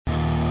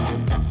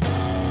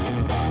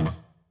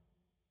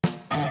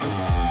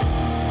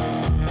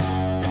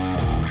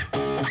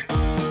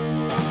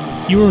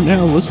You are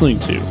now listening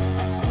to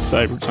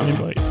Cyber Time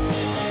Bite,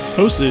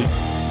 hosted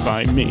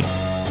by me,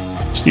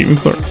 Stephen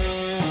Clark.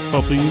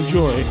 Hope you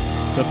enjoy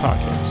the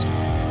podcast.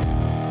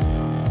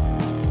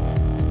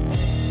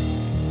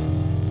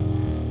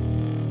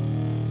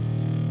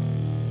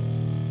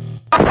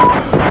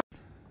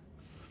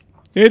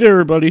 Hey there,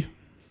 everybody.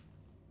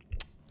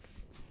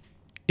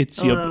 It's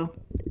Hello.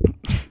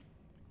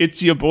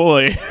 it's your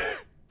boy,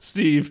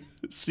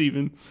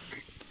 Steven.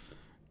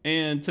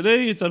 And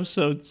today it's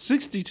episode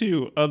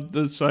 62 of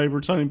the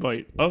Cyber Time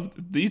Bite,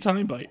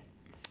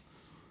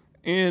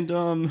 And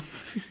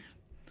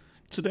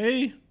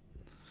today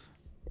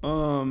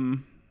I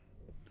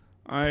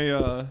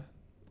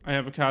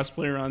have a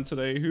cosplayer on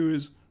today who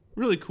is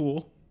really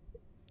cool.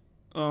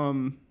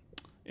 And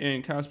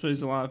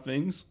cosplays a lot of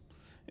things.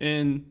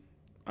 And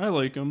I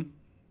like him.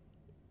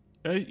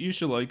 You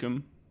should like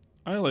him.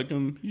 I like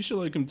him. You should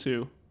like him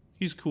too.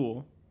 He's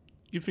cool.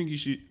 You think you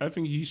should? I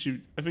think he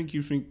should. I think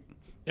you think.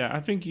 Yeah,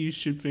 I think you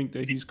should think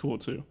that he's cool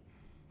too.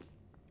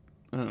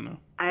 I don't know.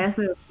 I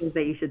also think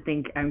that you should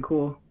think I'm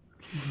cool.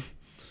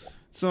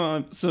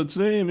 So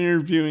today I'm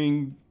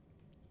interviewing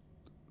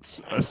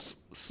a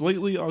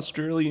slightly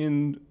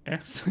Australian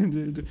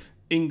accented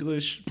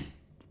English.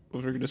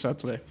 We'll figure this out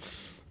today.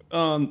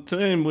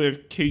 Today I'm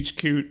with Cage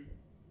Coot.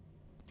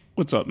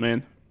 What's up,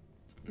 man?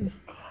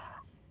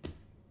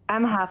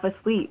 I'm half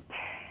asleep,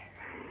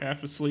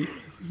 Half asleep?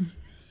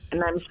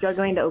 and I'm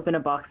struggling to open a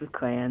box of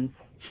crayons.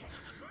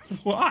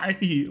 Why?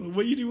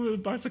 What are you doing with a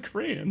box of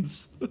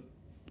crayons?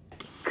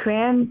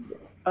 Crayons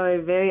are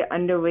a very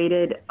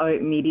underrated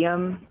art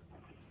medium,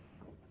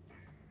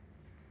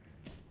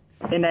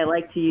 and I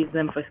like to use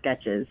them for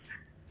sketches.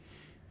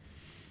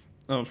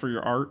 Oh, for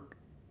your art?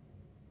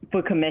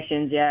 For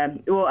commissions, yeah.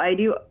 Well, I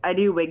do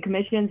wig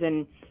commissions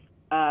and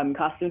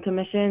costume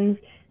commissions,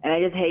 and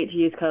I just hate to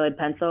use colored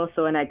pencils,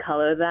 so when I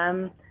color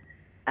them,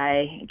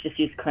 I just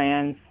use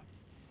crayons.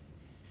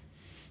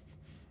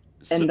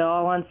 And they're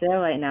all on sale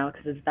right now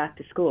because it's back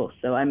to school.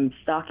 So I'm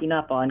stocking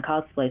up on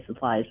cosplay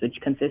supplies, which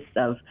consists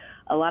of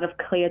a lot of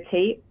clear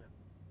tape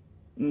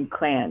and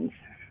crayons.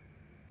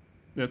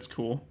 That's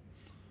cool.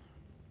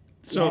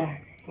 So,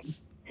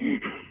 Yeah.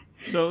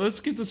 so let's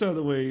get this out of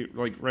the way,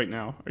 like right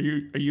now. Are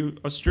you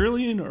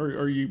Australian or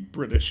are you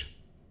British?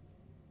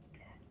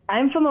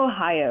 I'm from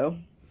Ohio.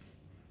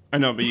 I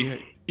know, but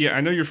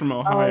I know you're from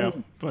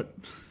Ohio, but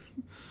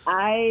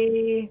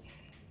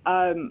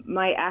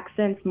My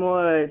accent's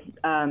more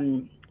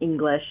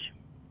English,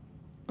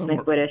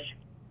 like British.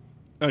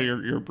 Oh,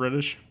 you're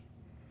British?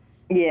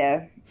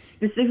 Yeah,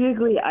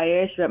 specifically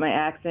Irish, but my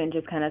accent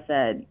just kind of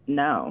said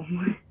no.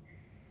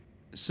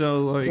 So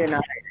like, You're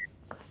not.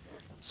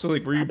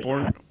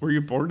 were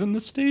you born in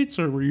the States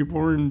or were you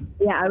born?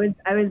 Yeah,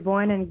 I was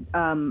born in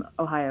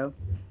Ohio.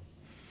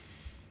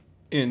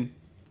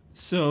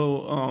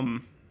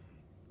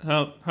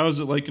 How is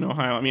it like in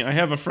Ohio? I mean, I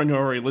have a friend who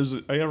already lives.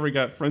 I already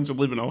got friends that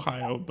live in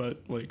Ohio,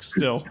 but like,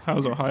 still,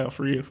 how's Ohio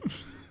for you?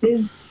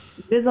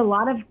 There's a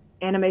lot of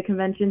anime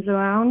conventions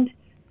around.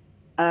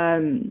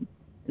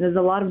 There's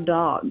a lot of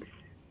dogs,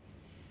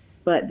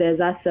 but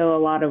there's also a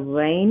lot of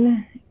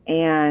rain,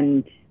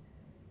 and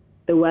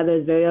the weather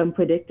is very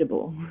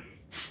unpredictable,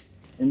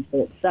 and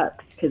so it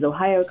sucks because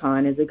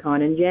OhioCon is a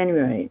con in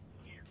January.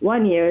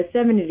 One year it's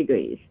 70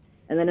 degrees,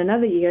 and then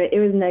another year it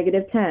was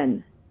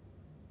 -10.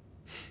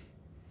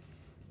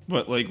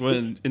 What, like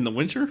when in the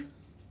winter?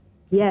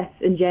 Yes,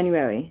 in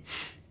January.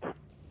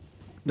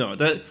 No,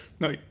 that's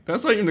not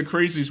even the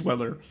craziest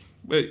weather.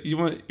 But you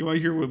want to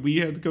hear what we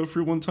had to go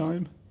through one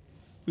time?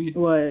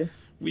 What?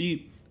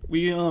 We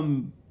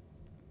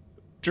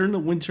during the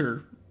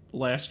winter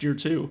last year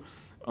too.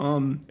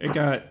 It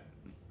got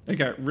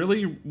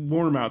really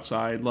warm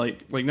outside.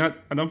 Like not,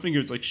 I don't think it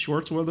was like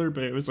shorts weather,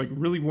 but it was like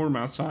really warm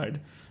outside.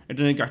 And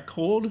then it got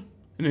cold.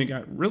 And then it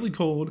got really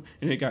cold,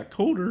 and it got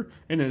colder,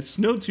 and then it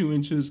snowed 2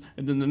 inches,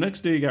 and then the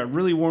next day it got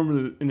really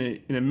warm, and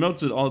it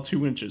melted all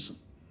 2 inches.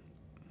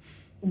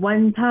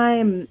 One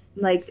time,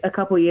 like a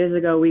couple years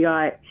ago, we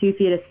got 2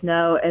 feet of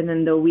snow, and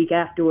then the week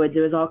afterwards,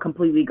 it was all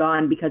completely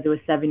gone because it was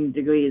 70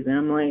 degrees. And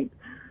I'm like,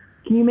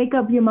 can you make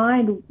up your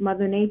mind,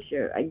 Mother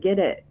Nature? I get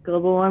it.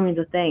 Global warming's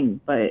a thing,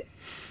 but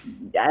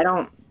I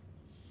don't.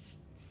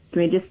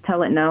 Can we just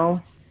tell it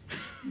no?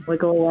 Like,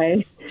 go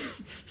away?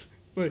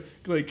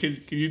 Like, can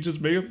you just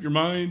make up your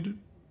mind?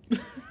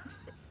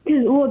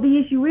 Well, the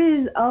issue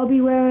is, I'll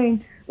be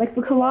wearing, like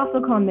for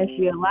ColossalCon this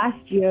year,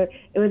 last year,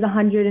 it was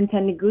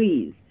 110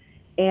 degrees.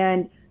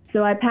 And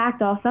so I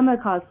packed all summer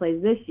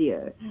cosplays this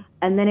year.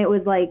 And then it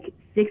was like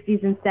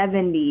 60s and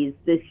 70s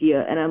this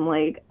year. And I'm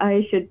like,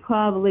 I should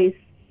probably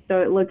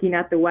start looking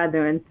at the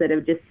weather instead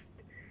of just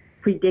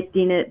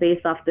predicting it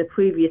based off the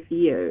previous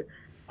year.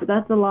 But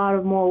that's a lot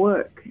of more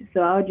work.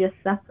 So I'll just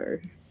suffer.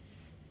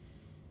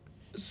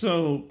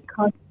 So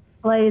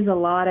cosplay is a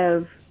lot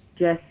of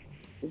just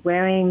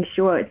wearing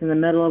shorts in the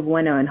middle of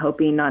winter and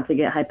hoping not to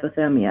get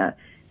hypothermia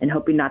and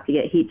hoping not to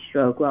get heat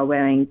stroke while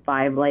wearing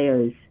 5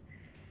 layers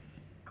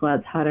while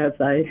it's hot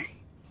outside.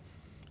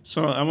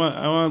 So I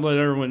want to let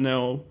everyone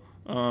know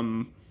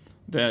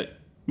that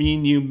me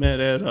and you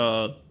met at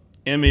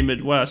Anime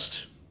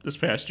Midwest this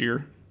past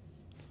year.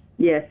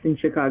 Yes, in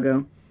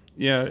Chicago.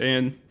 Yeah,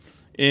 and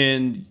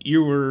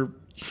you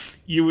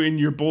and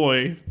your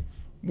boy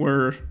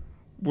were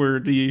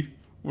the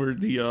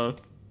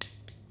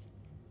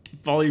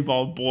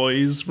volleyball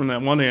boys from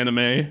that one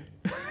anime.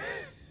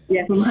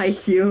 Yeah, from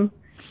IQ.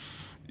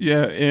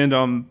 Yeah, and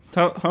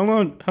how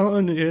long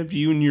have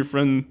you and your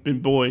friend been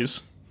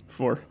boys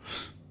for?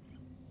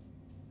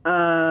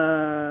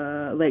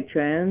 Like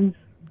trans?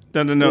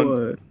 No, no, no,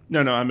 Or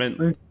no, no. I meant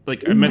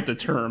the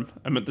term.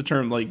 I meant the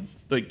term like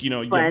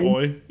your friends?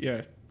 boy.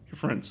 Yeah, your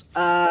friends.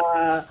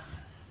 The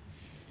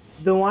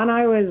one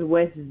I was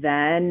with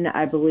then,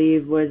 I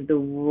believe, was the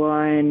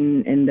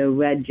one in the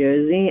red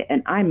jersey,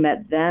 and I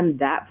met them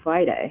that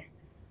Friday.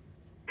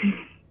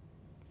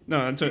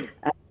 No, that's it.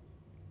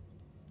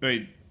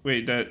 Wait,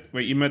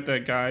 you met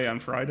that guy on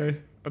Friday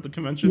at the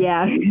convention?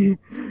 Yeah,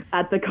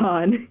 at the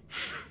con.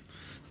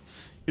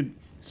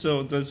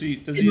 So does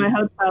he In my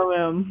hotel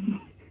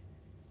room.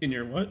 in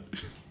your what?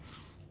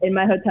 In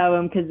my hotel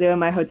room, because they're in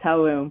my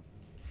hotel room.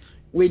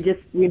 We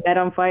met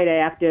on Friday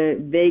after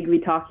vaguely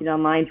talking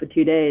online for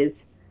 2 days.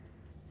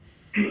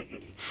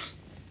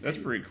 That's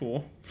pretty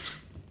cool.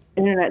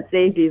 Internet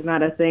safety is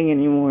not a thing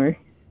anymore.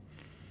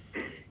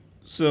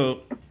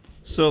 So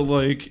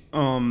does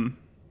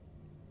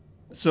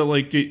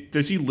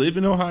he live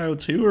in Ohio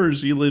too, or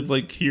does he live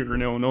like here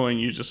in Illinois and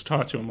you just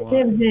talk to him a lot?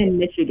 He lives in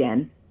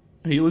Michigan.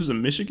 He lives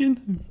in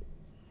Michigan?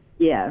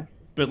 Yeah.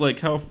 But like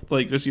how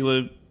like does he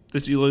live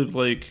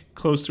like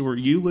close to where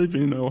you live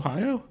in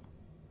Ohio?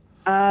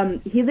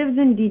 He lives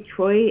in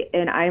Detroit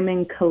and I'm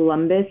in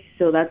Columbus,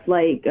 so that's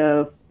like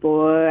a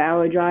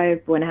 4-hour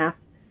drive, 4.5.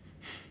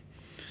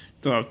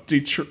 Oh,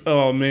 Detroit!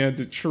 Oh man,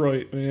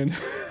 Detroit, man.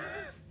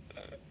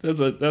 that's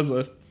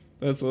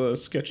a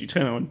sketchy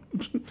town.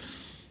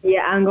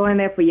 Yeah, I'm going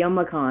there for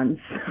YomaCon,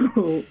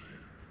 so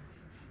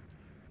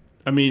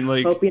I mean,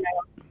 like, hoping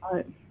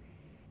I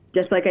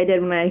just like I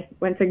did when I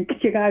went to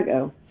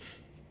Chicago.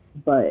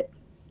 But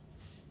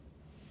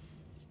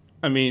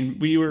I mean,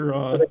 we were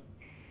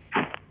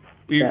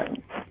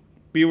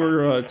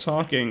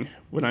talking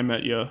when I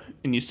met you,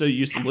 and you said you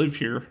used to live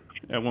here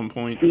at one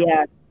point.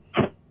 Yeah.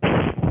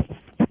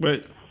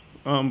 But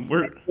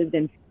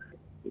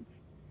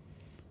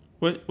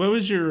what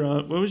was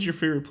your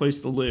favorite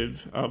place to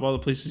live out of all the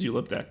places you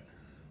lived at?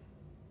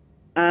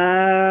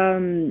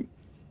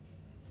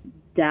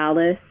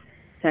 Dallas,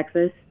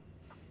 Texas.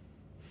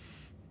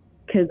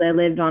 Because I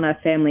lived on a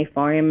family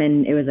farm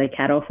and it was a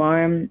cattle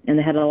farm and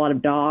they had a lot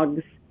of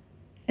dogs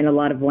and a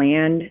lot of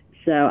land.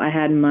 So I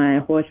had my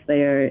horse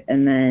there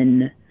and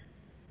then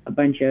a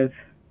bunch of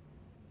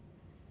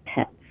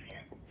pets.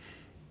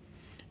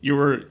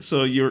 You're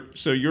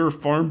a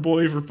farm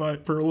boy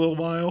for a little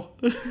while.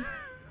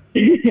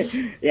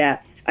 Yeah.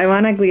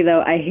 Ironically,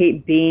 though, I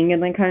hate being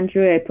in the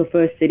country. I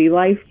prefer city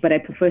life, but I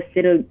prefer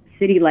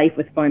city life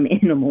with farm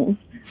animals.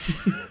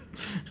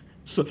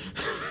 So,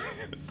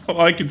 oh,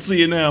 I can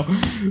see it now.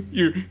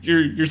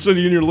 You're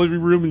sitting in your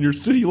living room in your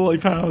city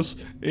life house,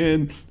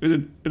 and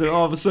then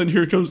all of a sudden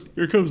here comes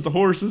the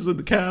horses and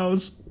the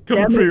cows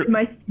coming for your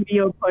my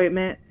studio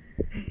apartment.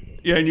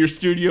 Yeah, in your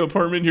studio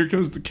apartment. Here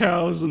comes the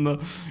cows and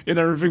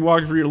everything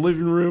walking through your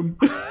living room.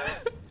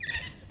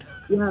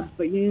 Yeah,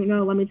 but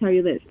let me tell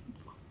you this.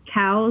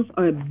 Cows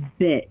are a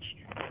bitch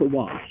to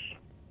wash.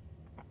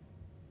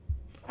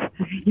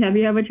 Have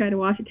you ever tried to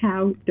wash a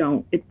cow?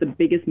 Don't. It's the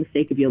biggest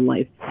mistake of your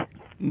life.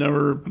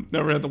 Never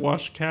had to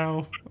wash a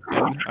cow,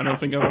 and I don't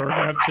think I'll ever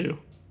have to.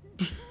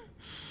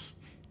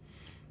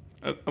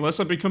 Unless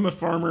I become a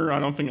farmer, I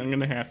don't think I'm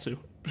gonna have to.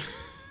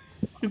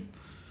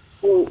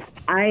 Well,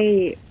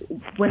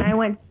 when I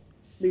went,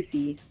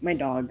 Lucy, my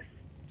dog's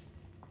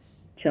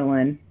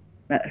chilling,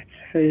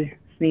 her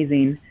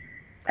sneezing,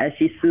 as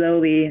she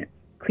slowly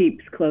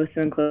creeps closer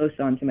and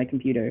closer onto my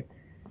computer.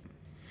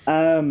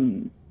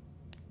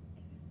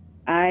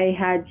 I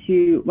had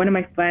to, one of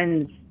my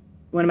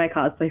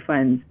cosplay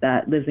friends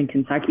that lives in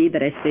Kentucky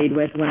that I stayed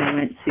with when I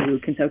went to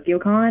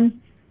KentuckyCon.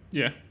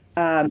 Yeah.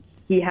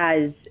 He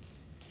has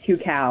 2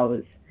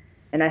 cows,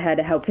 and I had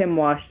to help him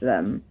wash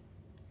them.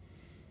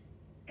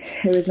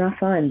 It was not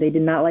fun. They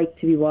did not like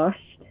to be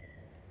washed.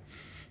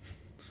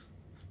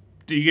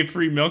 Do you get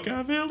free milk out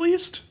of it at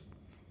least?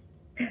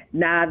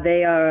 Nah,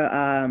 they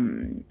are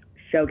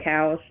show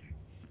cows,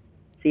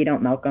 so you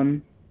don't milk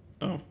them.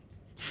 Oh.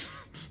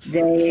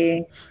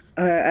 They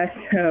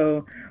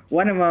so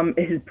one of them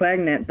is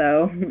pregnant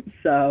though,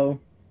 so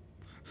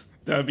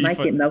That'd be might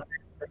fun. get milked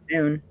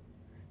soon.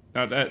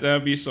 Now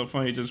that'd be so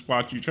funny. Just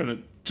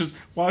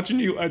watching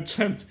you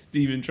attempt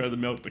to even try to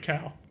milk the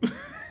cow.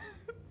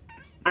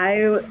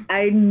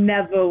 I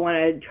never want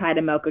to try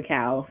to milk a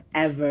cow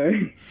ever.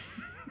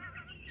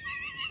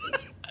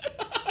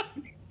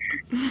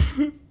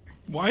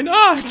 Why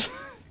not?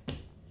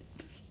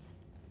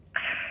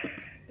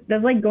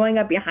 That's like going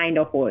up behind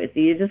a horse.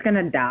 You're just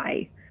gonna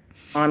die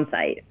on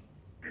sight.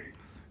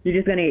 You're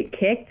just gonna get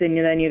kicked, and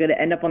then you're gonna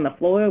end up on the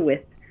floor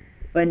with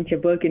a bunch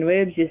of broken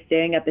ribs, just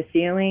staring at the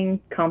ceiling,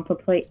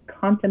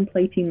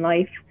 contemplating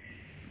life.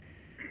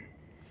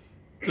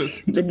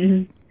 Just, But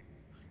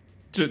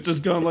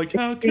just going like,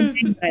 how just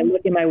could? I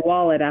look in my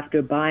wallet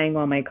after buying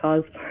all my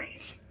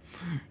cosplays.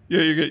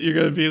 Yeah, you're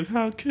gonna be like,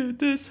 how could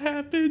this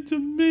happen to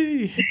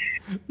me?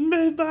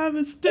 Made my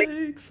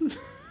mistakes.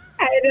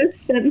 I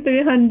just spent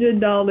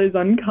 $300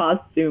 on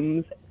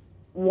costumes.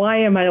 Why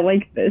am I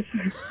like this?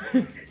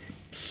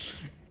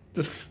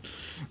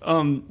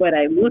 um. But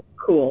I look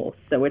cool,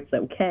 so it's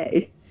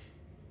okay.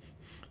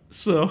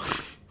 So,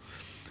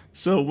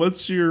 so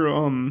what's your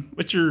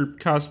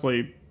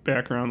cosplay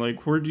background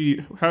like? Where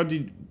did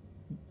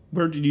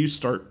you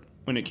start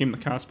when it came to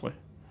cosplay?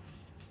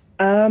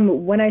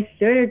 When I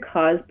started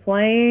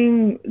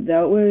cosplaying,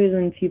 that was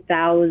in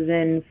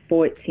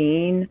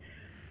 2014.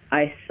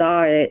 I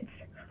saw it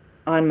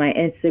on my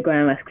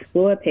Instagram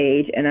Explore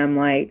page, and I'm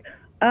like,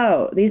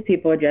 oh, these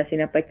people are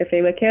dressing up like their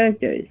favorite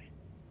characters.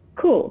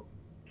 Cool.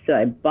 So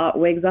I bought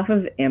wigs off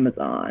of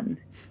Amazon,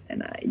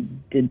 and I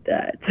did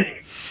that.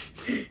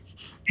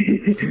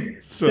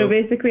 So So,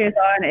 basically, I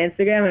saw it on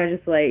Instagram, and I was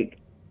just like,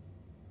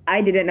 I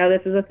didn't know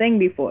this was a thing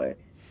before.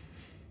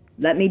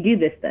 Let me do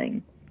this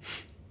thing.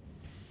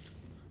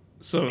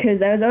 so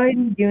Because I was already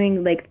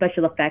doing like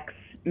special effects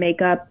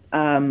makeup,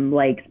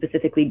 like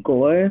specifically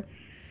gore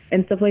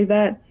and stuff like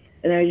that.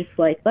 And I was just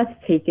like, let's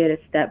take it a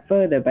step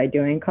further by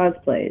doing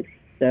cosplays.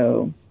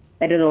 So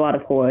I did a lot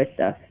of horror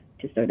stuff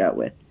to start out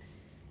with,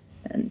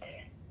 and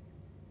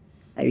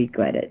I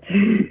regret it.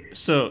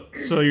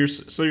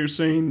 you're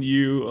saying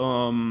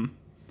you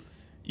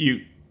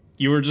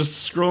you were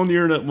just scrolling the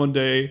internet one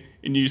day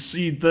and you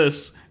see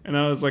this, and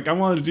I was like, I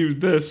want to do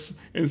this,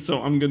 and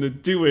so I'm gonna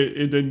do it,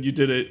 and then you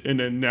did it, and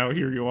then now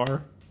here you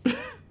are.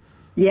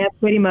 Yeah,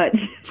 pretty much.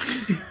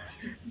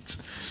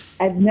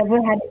 I've never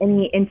had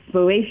any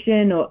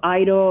inspiration or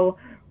idol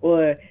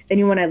or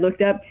anyone I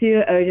looked up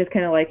to. I was just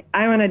kind of like,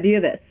 I want to do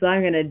this, so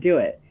I'm going to do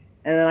it.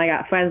 And then I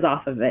got friends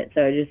off of it.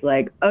 So I was just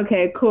like,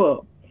 okay,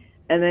 cool.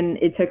 And then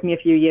it took me a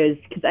few years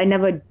because I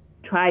never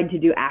tried to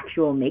do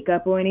actual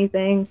makeup or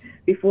anything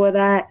before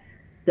that.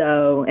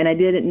 So, and I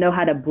didn't know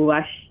how to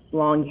brush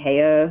long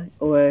hair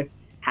or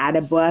how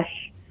to brush.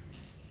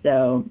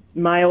 So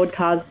my old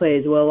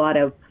cosplays were a lot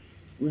of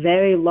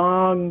very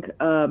long,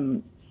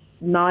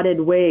 knotted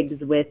wigs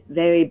with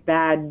very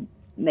bad,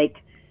 like,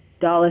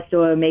 dollar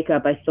store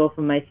makeup I stole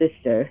from my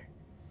sister.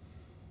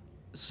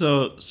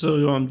 Do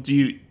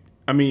you?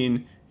 I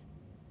mean,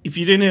 if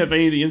you didn't have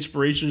any of the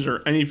inspirations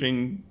or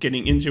anything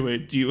getting into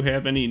it, do you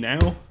have any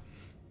now?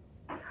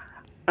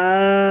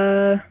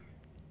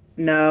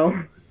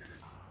 No.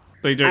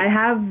 Like, I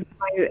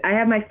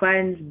have my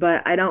friends,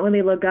 but I don't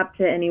really look up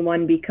to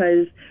anyone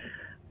because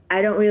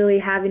I don't really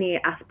have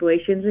any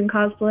aspirations in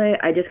cosplay.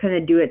 I just kind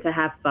of do it to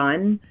have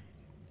fun.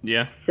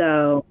 yeah.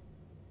 So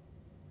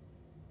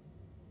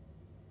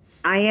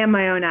I am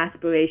my own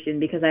aspiration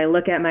because I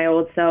look at my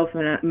old self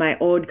and my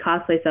old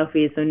cosplay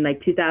selfies from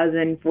like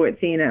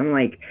 2014, and I'm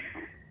like,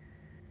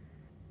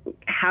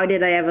 how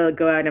did I ever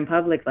go out in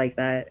public like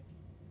that?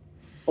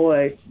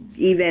 Or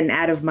even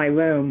out of my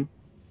room?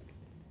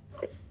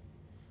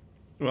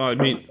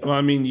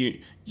 I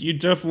mean, you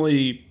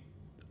definitely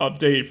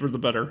updated for the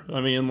better.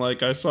 I mean,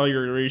 like I saw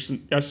your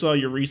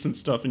recent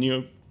stuff, and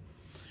you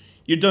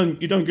done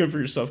good for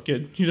yourself,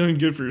 kid. You done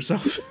good for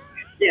yourself.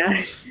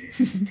 Yeah.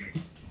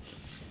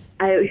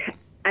 I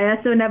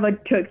also never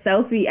took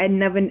selfie. I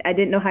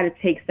didn't know how to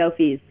take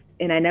selfies,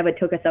 and I never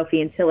took a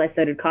selfie until I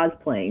started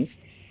cosplaying.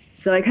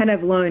 So I kind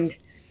of learned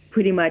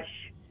pretty much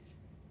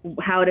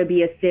how to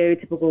be a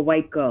stereotypical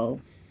white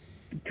girl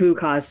through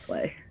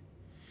cosplay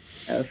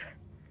of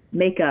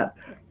makeup,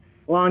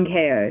 long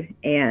hair,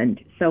 and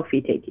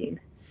selfie taking.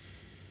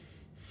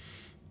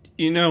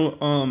 You know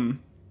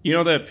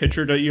that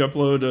picture that you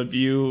upload of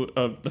you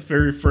of the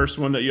very first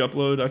one that you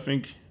upload. I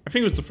think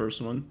it was the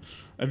first one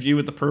of you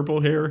with the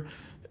purple hair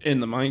in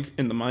the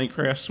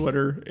Minecraft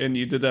sweater, and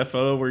you did that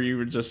photo where you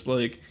were just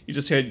like you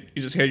just had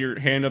your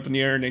hand up in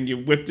the air, and then you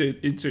whipped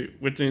it into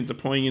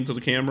pointing into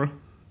the camera.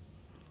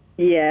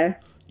 Yeah.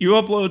 You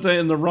upload that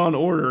in the wrong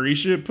order. You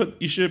should put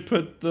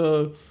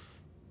the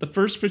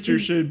first picture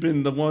should have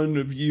been the one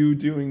of you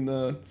doing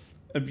the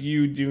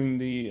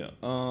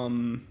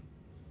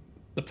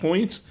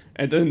point,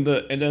 and then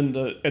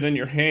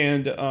your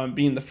hand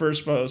being the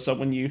first photo. So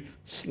when you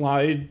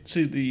slide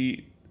to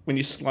the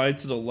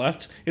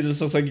left, it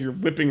just looks like you're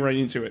whipping right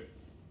into it.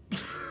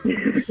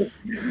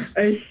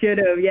 I should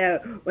have, yeah.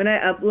 When I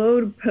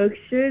upload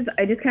pictures,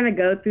 I just kind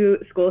of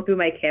scroll through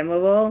my camera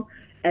roll,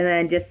 and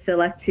then just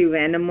select two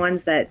random ones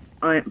that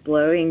aren't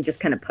blurry and just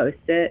kind of post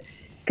it.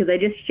 Because I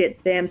just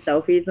shit spam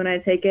selfies when I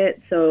take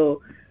it,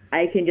 so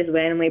I can just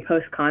randomly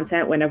post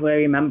content whenever I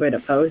remember to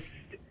post.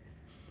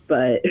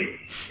 But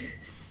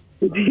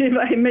if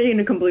I'm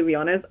being completely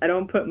honest, I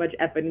don't put much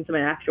effort into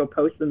my actual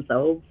posts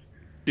themselves.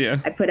 Yeah.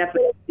 I put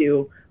effort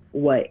into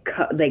like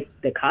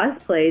the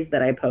cosplays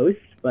that I post,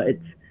 but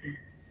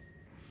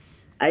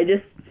I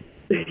just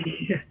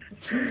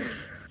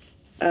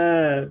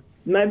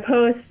my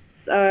posts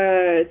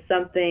are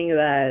something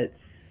that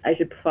I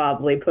should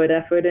probably put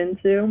effort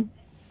into.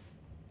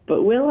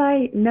 But will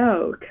I?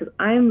 No, because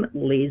I'm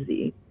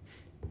lazy.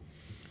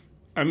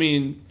 I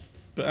mean,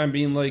 but I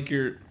mean, like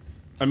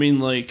I mean,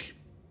 like,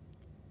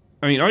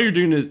 I mean, all you're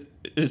doing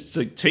is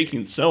like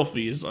taking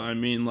selfies. I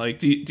mean, like,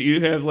 do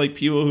you have like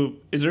people who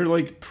is there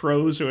like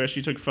pros who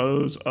actually took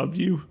photos of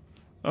you,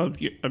 of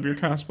your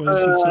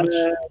cosplays and such?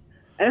 Uh,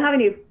 I don't have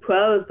any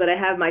pros, but I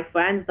have my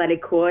friends that I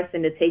course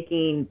into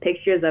taking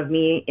pictures of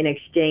me in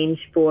exchange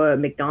for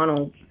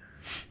McDonald's.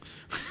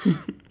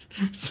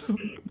 so,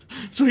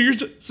 so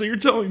you're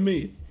telling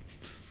me,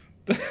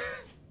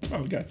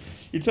 oh god,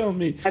 you're telling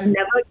me, I've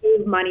never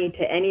gave money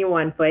to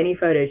anyone for any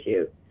photo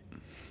shoot.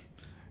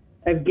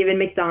 I've given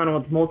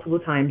McDonald's multiple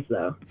times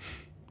though.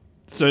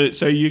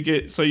 so you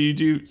get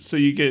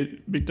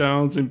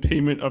McDonald's in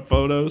payment of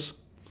photos.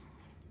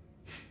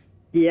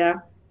 Yeah.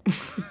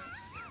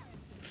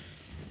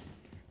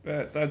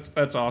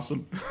 That's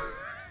awesome.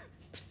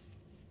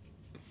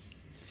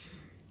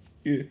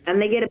 Yeah.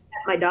 And they get to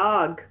pet my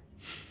dog.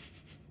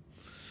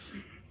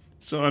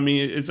 So I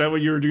mean, is that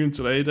what you were doing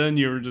today? Then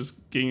you were just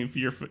getting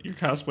your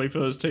cosplay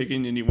photos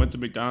taken, and you went to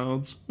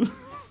McDonald's.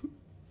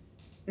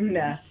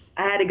 No.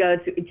 I had to go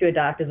to a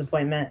doctor's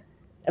appointment.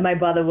 And my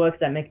brother works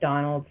at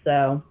McDonald's,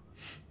 so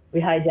we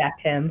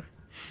hijacked him.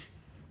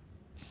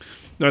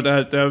 No,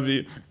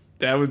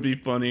 that would be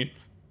funny.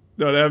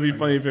 No, that would be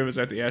funny if it was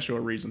at the actual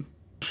reason.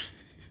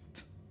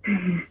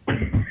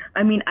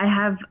 I mean,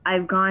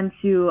 I've gone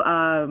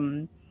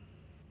to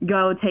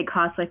go take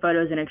cosplay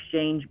photos in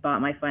exchange.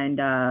 Bought my friend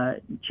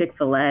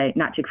Chick-fil-A,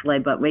 not Chick-fil-A,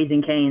 but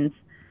Raising Cane's.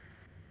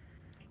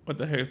 What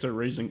the heck is a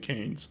Raising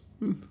Cane's?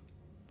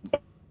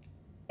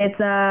 It's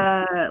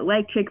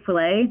like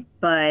Chick-fil-A,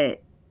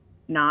 but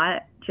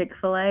not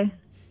Chick-fil-A.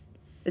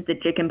 It's a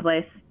chicken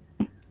place.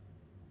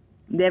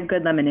 They have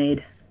good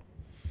lemonade.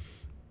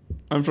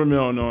 I'm from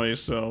Illinois,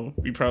 so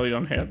we probably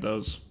don't have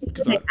those.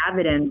 They have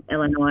it in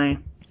Illinois.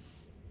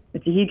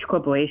 It's a huge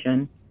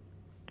corporation.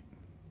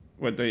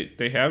 What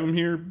they have them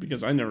here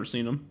because I never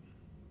seen them.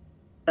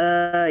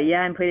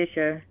 Yeah, I'm pretty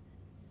sure.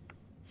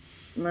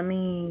 Let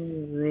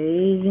me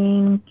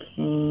Raising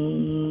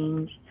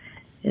Cane's,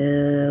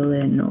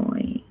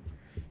 Illinois.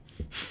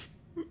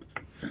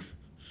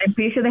 I'm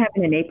pretty sure they have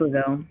it in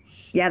Naperville.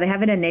 Yeah, they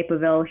have it in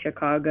Naperville,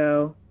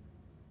 Chicago,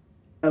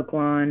 Oak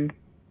Lawn,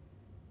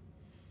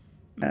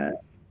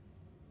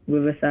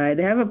 Riverside.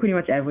 They have it pretty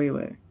much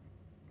everywhere.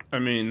 I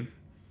mean,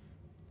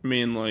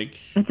 like,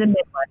 It's a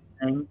Midwest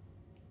thing.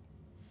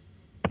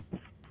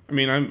 I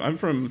mean, I'm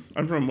from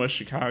West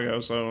Chicago,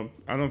 so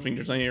I don't think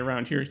there's any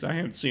around here because I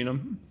haven't seen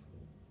them.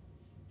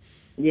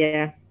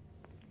 Yeah.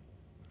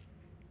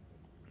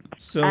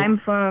 So I'm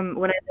from,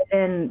 when I lived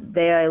in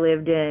there, I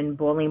lived in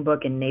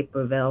Bolingbrook and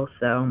Naperville,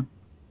 so.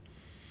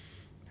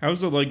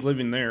 how's it like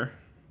living there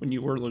when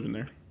you were living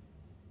there?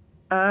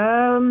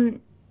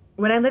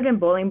 When I lived in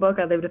Bolingbrook,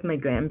 I lived with my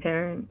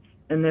grandparents,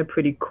 and they're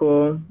pretty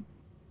cool.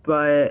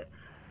 But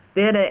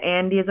they had an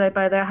Andy's right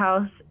by their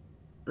house.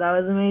 That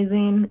was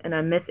amazing, and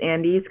I miss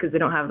Andy's because they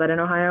don't have that in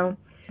Ohio.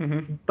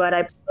 Mm-hmm. But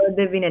I prefer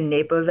living in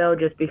Naperville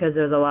just because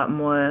there's a lot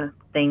more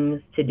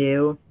things to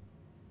do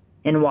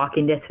in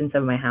walking distance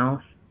of my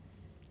house.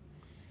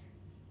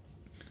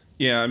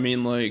 Yeah, I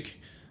mean, like,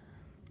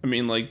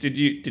 did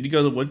you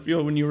go to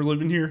Woodfield when you were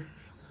living here?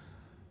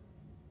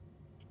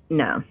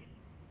 No.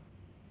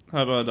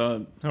 How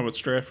about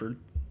Stratford?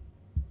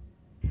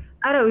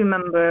 I don't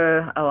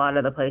remember a lot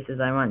of the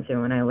places I went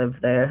to when I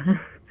lived there,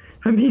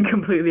 if I'm being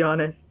completely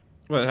honest.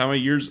 What? How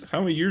many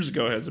years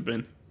ago has it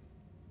been?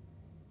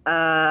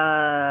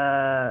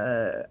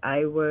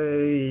 I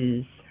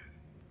was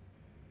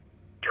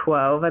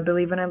 12, I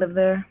believe, when I lived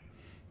there.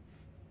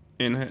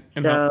 And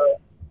So,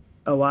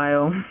 a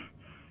while.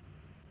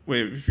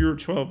 wait, if you were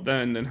 12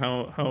 then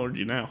how old are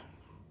you now?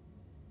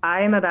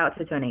 I am about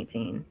to turn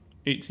 18.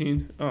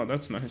 18? Oh,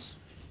 that's nice.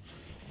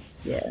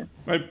 Yeah.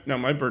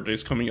 My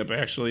birthday's coming up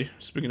actually.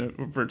 Speaking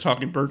of, we're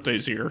talking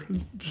birthdays here.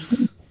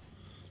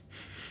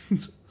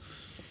 It's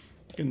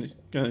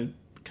gonna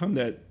come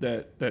that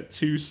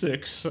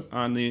 2/6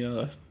 on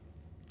the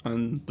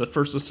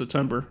 1st of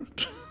September.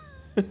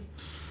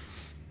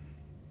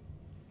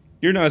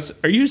 You're not.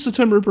 Are you a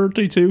September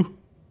birthday too?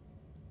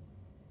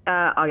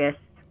 August.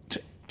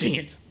 Dang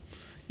it.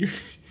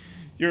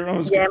 You're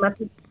almost. Yeah, I'm at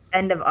the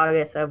end of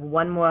August. I have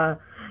one more.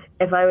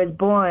 If I was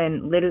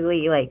born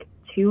literally like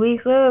 2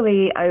 weeks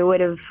early, I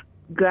would have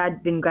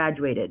been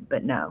graduated,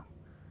 but no.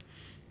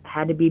 I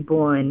had to be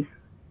born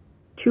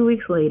 2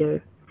 weeks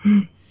later.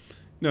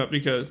 No,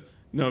 because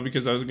I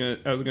was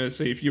gonna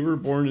say if you were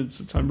born in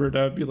September,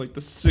 that would be like the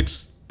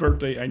 6th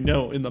birthday I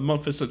know in the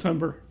month of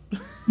September.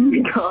 Oh my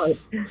God.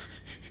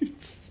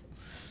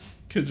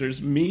 Because there's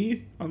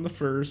me on the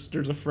 1st,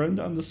 there's a friend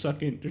on the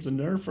 2nd, there's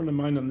another friend of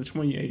mine on the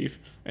 28th,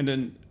 and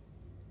then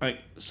I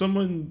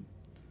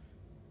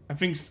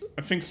think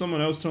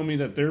someone else told me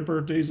that their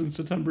birthday's in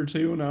September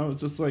too, and I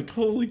was just like,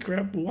 holy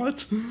crap,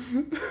 what?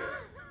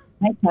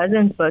 My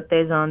cousin's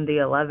birthday's on the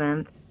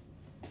 11th.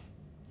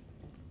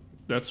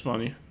 That's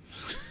funny.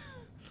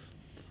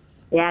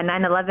 Yeah,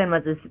 9/11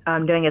 was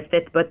doing his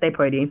 5th birthday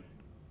party.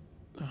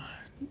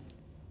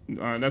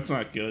 That's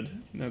not good.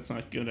 That's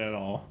not good at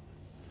all.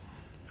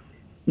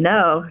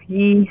 No,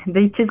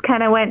 they just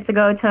kind of went to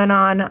go turn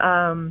on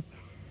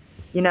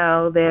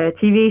their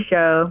TV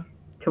show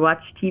to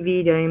watch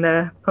TV during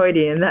the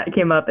party, and that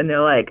came up, and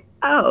they're like,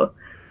 "Oh,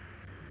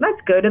 let's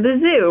go to the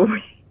zoo."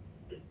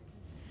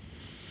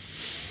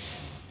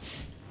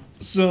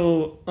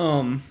 So,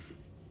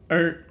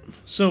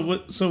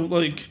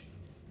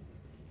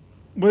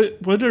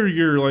 what are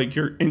your like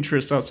your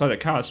interests outside of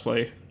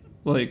cosplay?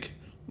 Like,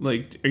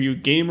 are you a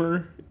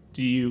gamer?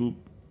 Do you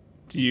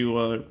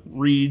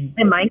read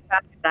In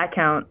Minecraft, if that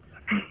counts.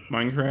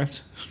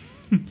 Minecraft?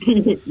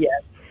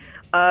 Yes.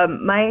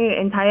 My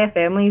entire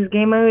family's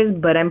gamers,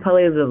 but I'm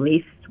probably the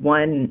least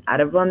one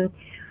out of them,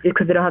 just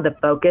because I don't have the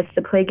focus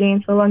to play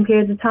games for long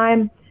periods of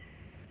time.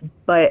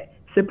 But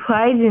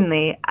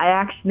surprisingly, I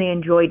actually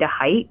enjoy to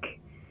hike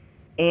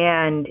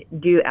and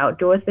do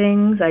outdoor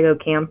things. I go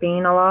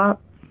camping a lot.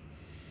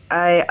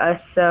 I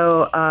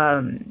also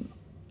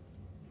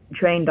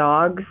train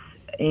dogs,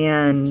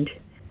 and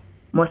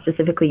more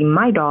specifically,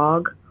 my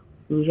dog,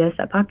 who's just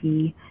a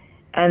puppy.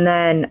 And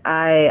then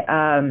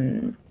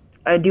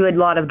I do a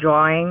lot of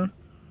drawing,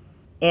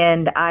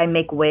 and I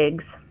make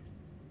wigs,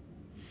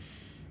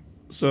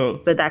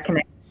 So, but that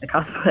connects to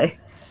cosplay.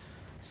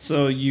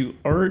 you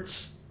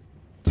art,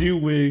 do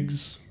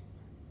wigs,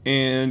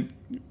 and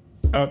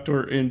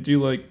outdoor and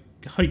do like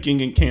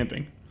hiking and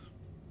camping.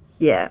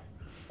 Yeah.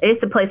 I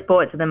used to play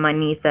sports, and then my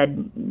knee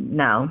said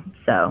no,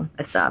 so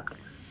I stopped.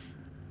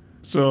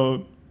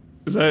 So,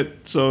 does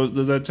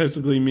that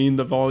technically mean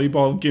the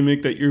volleyball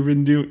gimmick that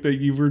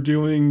you were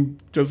doing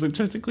doesn't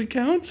technically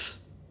count?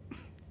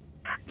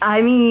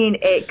 I mean,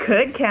 it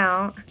could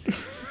count,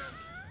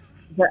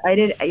 but I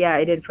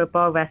did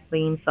football,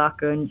 wrestling,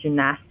 soccer, and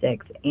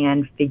gymnastics,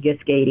 and figure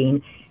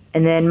skating.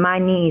 And then my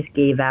knees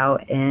gave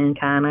out and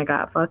kind of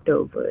got fucked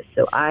over.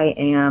 So I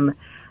am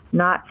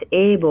not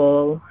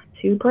able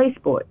to play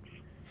sports.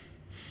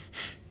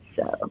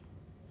 So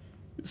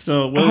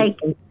So I what? hike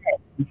and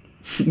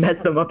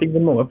mess them up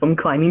even more from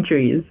climbing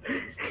trees.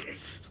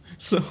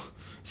 So,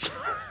 so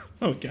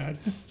oh god.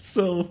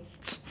 So,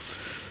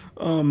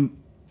 um,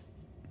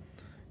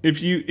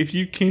 if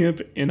you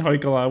camp and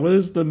hike a lot, what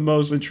is the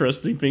most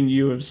interesting thing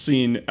you have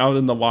seen out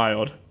in the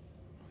wild?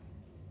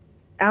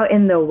 Out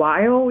in the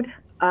wild,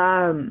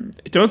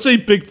 Don't say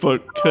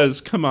Bigfoot,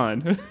 cause come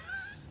on.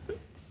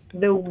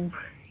 the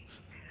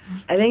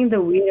I think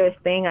the weirdest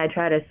thing I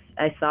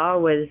saw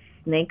was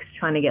snakes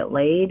trying to get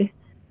laid.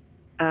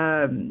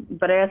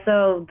 But I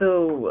also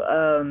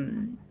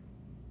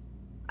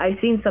I've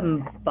seen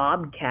some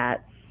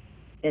bobcats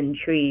in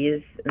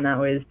trees, and that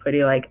was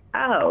pretty like,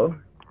 oh,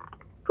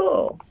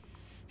 cool.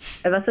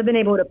 I've also been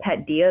able to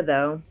pet deer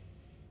though.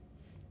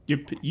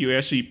 You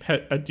actually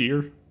pet a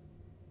deer?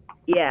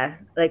 Yeah,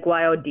 like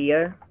wild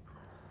deer,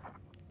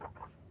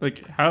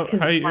 Like because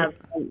how we you? have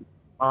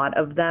a lot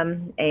of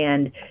them,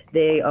 and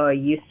they are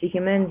used to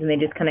humans, and they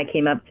just kind of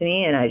came up to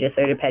me, and I just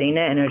started petting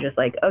it, and I was just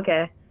like,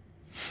 okay.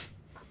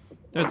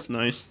 That's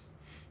nice.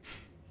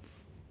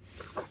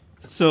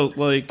 So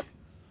like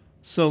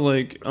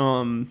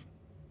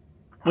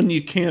when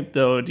you camp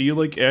though, do you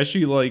like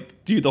actually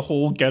like do the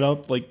whole get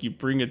up? Like you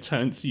bring a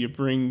tent, you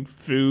bring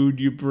food,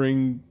 you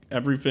bring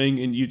everything,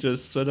 and you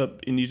just set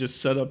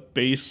up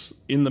base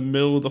in the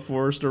middle of the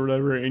forest or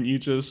whatever, and you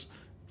just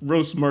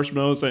roast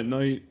marshmallows at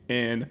night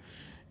and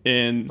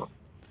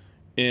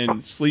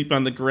sleep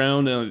on the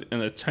ground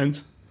in a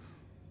tent.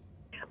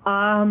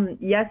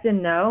 Yes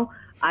and no.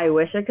 I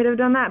wish I could have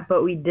done that,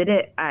 but we did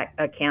it at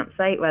a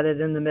campsite rather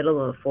than the middle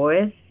of the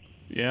forest.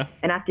 Yeah.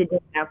 And after doing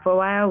that for a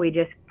while, we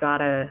just bought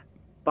a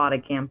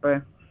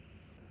camper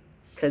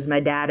because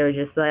my dad was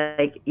just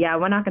like, "Yeah,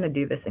 we're not gonna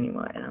do this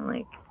anymore." And I'm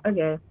like,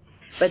 "Okay,"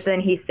 but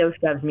then he still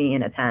shoves me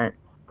in a tent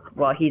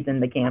while he's in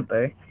the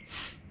camper.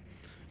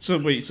 So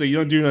wait, so you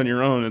don't do it on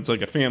your own? It's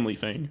like a family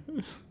thing.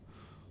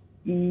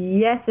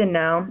 Yes and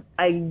no.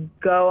 I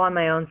go on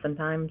my own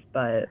sometimes,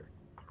 but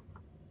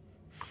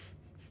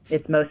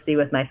it's mostly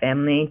with my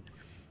family.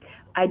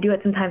 I do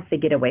it sometimes to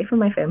get away from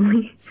my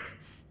family.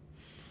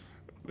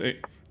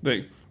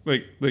 Like,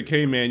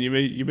 hey man, you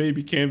may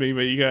be camping,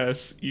 but you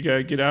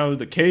gotta get out of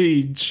the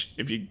cage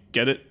if you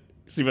get it.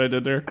 See what I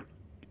did there?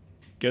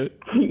 Get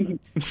it?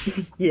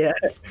 Yeah.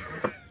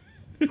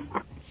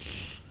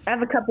 I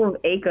have a couple of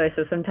acres,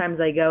 so sometimes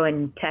I go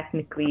and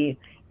technically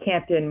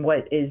camp in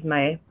what is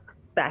my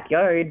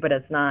backyard, but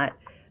it's not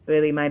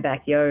really my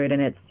backyard,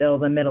 and it's still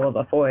the middle of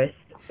a forest.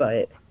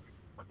 But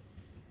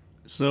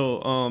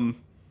So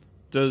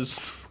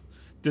does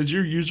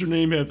your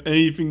username have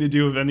anything to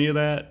do with any of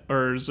that,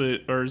 or is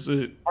it?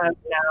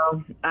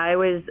 no, I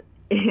was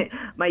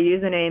my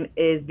username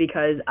is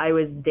because I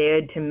was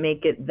dared to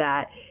make it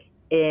that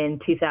in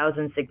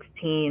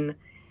 2016,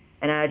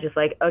 and I was just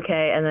like,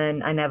 okay, and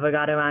then I never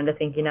got around to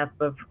thinking up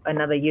of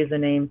another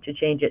username to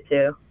change it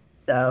to,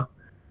 so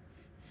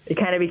it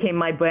kind of became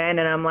my brand,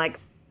 and I'm like,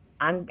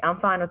 I'm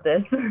fine with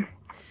this.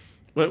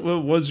 What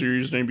was your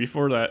username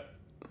before that?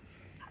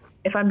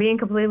 If I'm being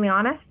completely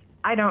honest,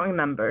 I don't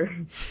remember.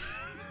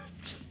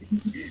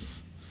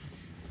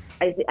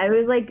 I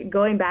was like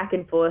going back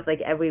and forth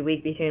like every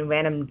week between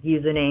random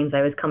usernames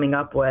I was coming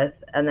up with,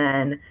 and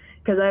then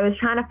because I was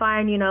trying to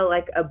find,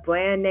 like a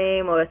brand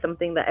name or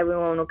something that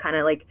everyone will kind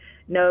of like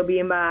know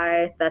being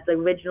by that's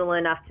original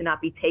enough to not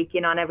be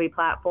taken on every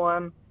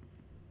platform.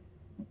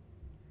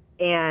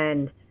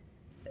 And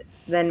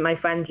then my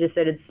friends just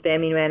started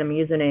spamming random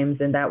usernames,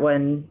 and that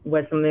one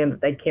was something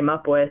that they came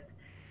up with.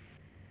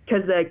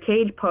 Because the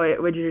Cage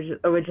part, which is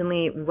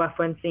originally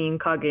referencing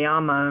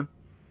Kageyama,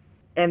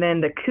 and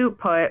then the Coop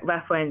part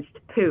referenced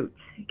Poot,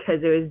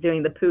 because it was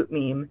doing the Poot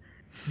meme.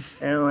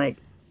 And I'm like,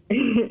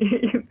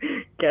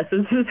 guess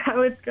this is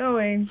how it's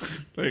going.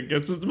 I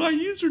guess it's my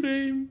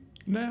username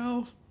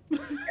now.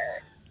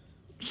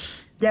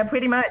 Yeah,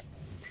 pretty much.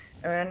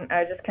 And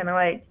I was just kind of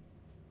like,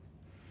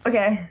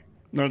 okay.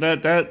 No,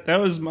 that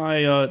was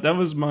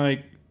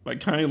my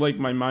kind of like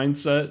my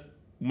mindset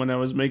when I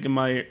was making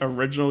my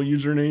original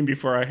username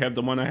before I have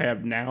the one I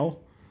have now,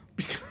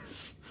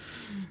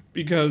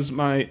 because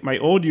my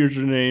old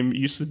username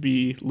used to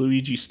be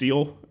Luigi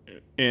Steel,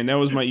 and that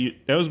was my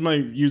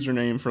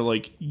username for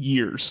like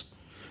years,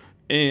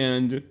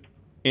 and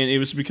it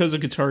was because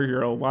of Guitar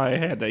Hero why I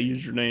had that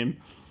username.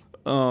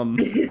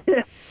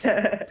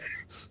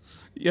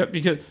 Yeah,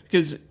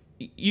 because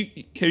you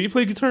have you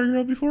played Guitar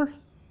Hero before?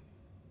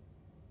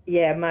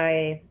 Yeah,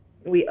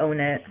 we own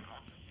it.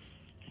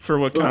 For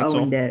what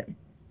console? Owned it.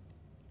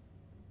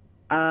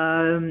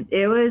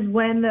 It was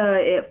when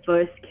it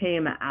first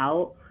came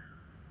out.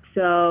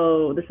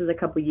 So this was a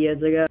couple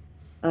years ago.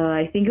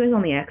 I think it was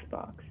on the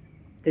Xbox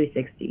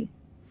 360.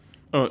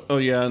 Oh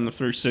yeah, on the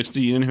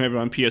 360. You didn't have it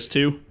on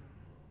PS2?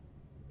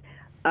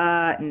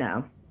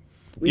 No.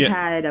 We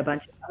had a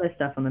bunch of other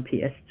stuff on the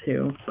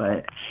PS2,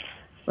 but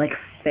like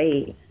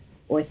Fate.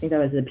 Well, I think that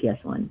was the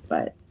PS1,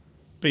 but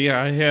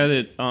yeah, I had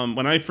it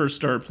when I first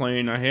started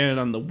playing. I had it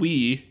on the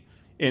Wii,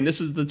 and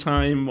this is the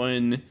time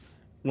when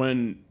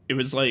it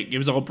was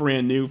all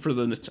brand new for a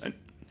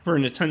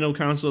Nintendo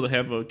console to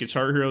have a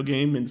Guitar Hero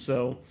game, and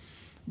so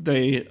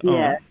they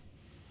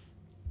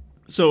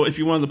so if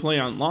you wanted to play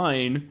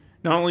online,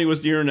 not only was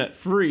the internet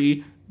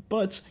free,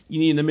 but you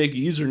needed to make a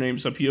username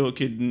so people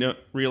could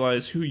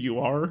realize who you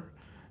are.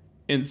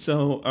 And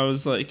so I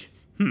was like,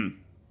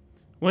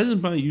 what is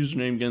my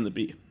username going to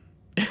be?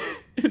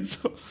 and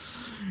so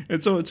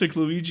I took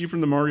Luigi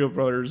from the Mario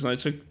Brothers, and I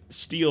took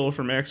Steel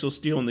from Axel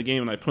Steel in the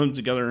game, and I put them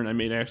together, and I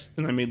made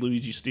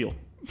Luigi Steel.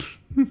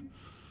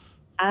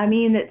 I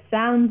mean, it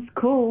sounds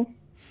cool.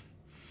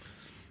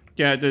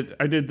 Yeah,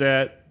 I did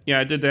that. Yeah,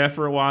 I did that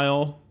for a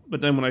while,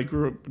 but then when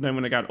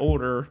I got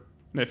older,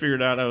 and I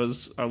figured out I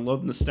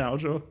love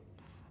nostalgia,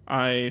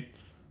 I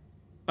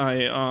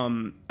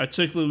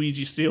took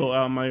Luigi Steel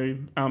out of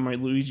my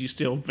Luigi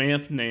Steel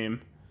Vamp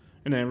name,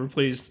 and I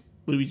replaced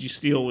Luigi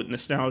Steel with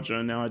Nostalgia,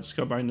 and now I just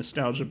go by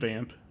Nostalgia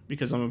Vamp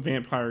because I'm a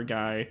vampire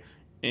guy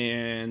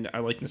and I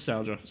like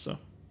nostalgia. So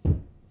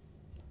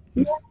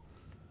yeah,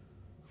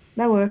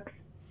 that works.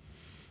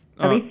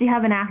 At least you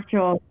have an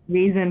actual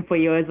reason for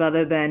yours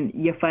other than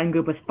your friend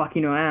group was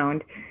fucking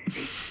around.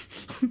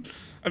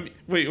 I mean,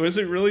 wait, was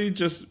it really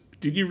just?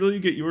 Did you really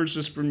get yours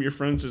just from your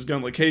friends just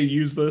going like, "Hey,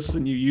 use this,"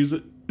 and you use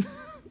it?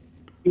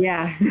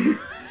 Yeah. And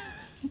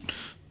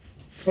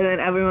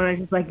then everyone was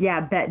just like, "Yeah,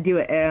 bet, do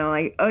it." And I'm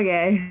like,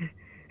 "Okay."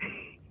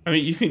 I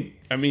mean, you can.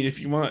 I mean, if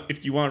you want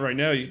right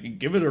now, you can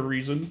give it a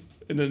reason,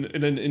 and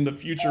then in the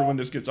future when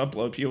this gets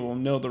uploaded, people will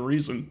know the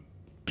reason.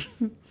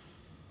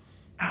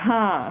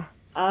 Huh.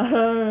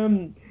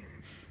 The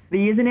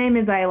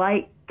username is I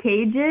like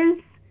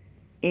cages,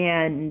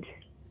 and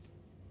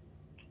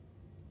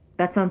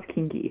that sounds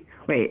kinky.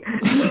 Wait.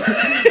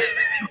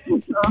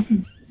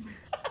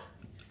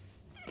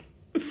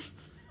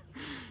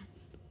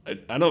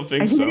 I don't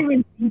think so. I didn't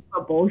even think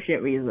for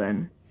bullshit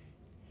reason.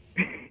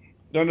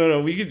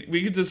 No. We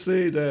could just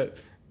say that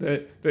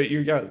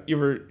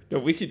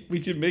we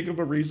could make up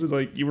a reason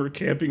like you were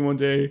camping one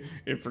day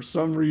and for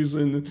some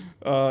reason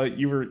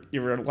you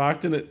were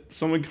locked in it.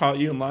 Someone caught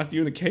you and locked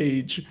you in a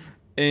cage,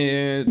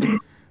 and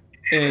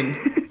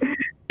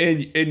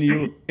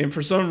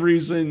for some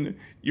reason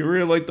you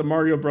really like the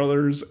Mario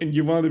Brothers and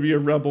you wanted to be a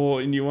rebel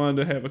and you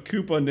wanted to have a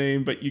Koopa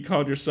name, but you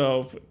called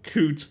yourself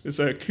Coot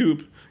instead of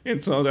Coop,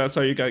 and so that's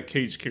how you got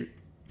Cage Coot.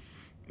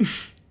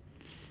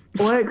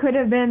 Or it could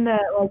have been the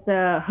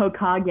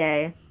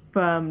Hokage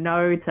from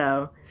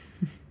Naruto.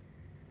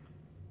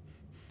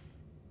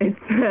 It's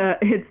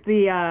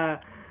the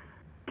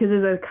because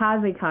there's a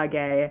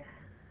Kazekage.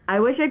 I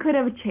wish I could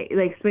have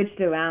switched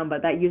it around,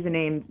 but that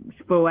username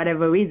for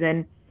whatever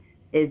reason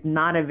is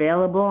not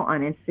available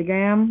on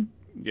Instagram.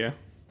 Yeah.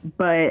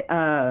 But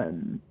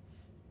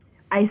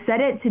I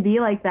set it to be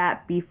like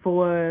that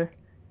before.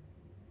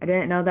 I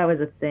didn't know that was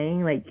a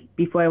thing. Like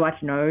before I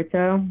watched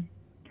Naruto.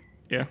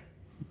 Yeah.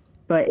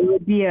 But it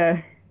would be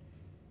a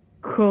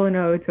cool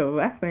Naruto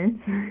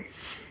reference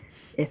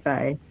if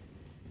I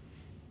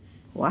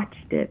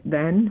watched it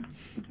then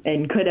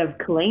and could have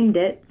claimed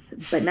it.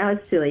 But now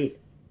it's too late.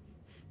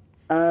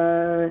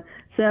 So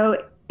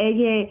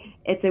AKA,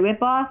 it's a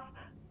ripoff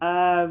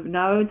of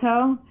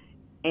Naruto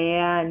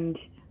and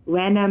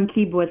random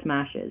keyboard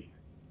smashes.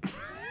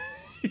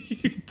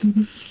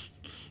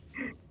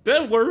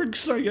 That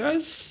works, I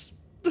guess.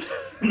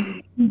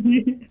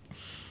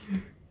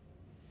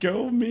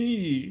 Go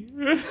me.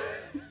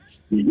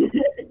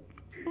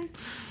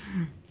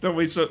 No,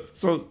 wait. So,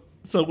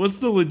 what's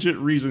the legit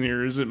reason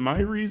here? Is it my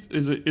reason?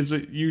 Is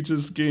it you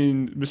just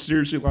getting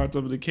mysteriously locked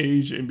up in the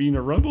cage and being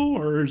a rebel,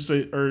 or is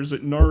it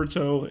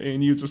Naruto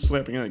and you just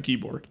slapping on a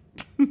keyboard?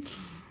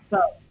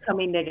 So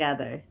coming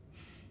together.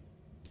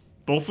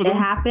 Both of It them.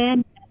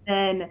 happened,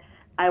 and then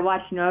I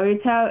watched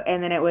Naruto,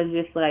 and then it was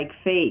just like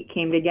fate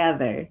came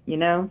together, you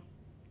know?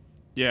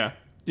 Yeah,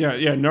 yeah.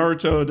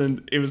 Naruto.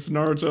 Then it was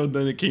Naruto.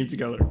 Then it came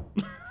together.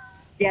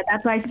 Yeah,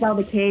 that's why I spelled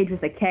the cage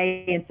with a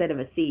K instead of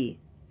a C.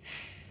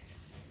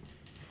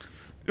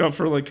 Oh,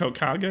 for like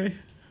Hokage.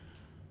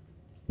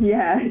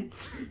 Yeah.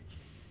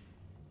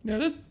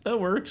 Yeah, that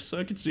works.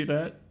 I could see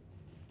that.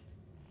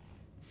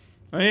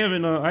 I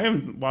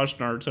haven't watched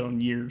Naruto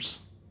in years.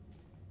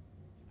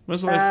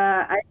 When's the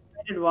last? I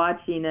started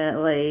watching it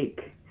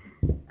like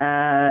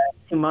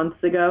 2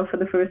 months ago for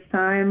the first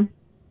time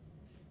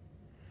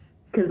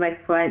because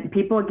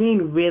people are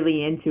getting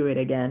really into it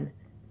again.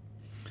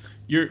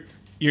 You're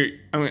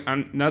I mean,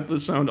 I'm not to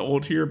sound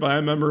old here, but I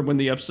remember when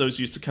the episodes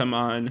used to come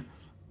on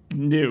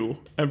new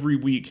every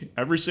week,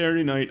 every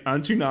Saturday night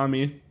on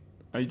Toonami.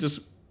 I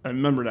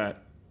remember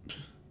that.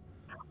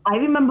 I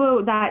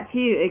remember that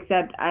too,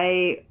 except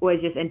I was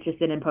just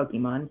interested in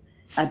Pokemon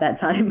at that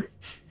time.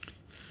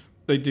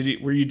 Like,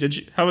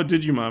 how about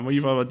Digimon? What do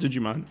you thought about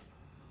Digimon?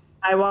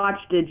 I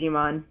watched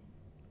Digimon,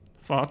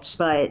 Thoughts?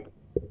 but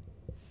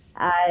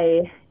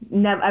I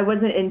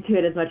wasn't into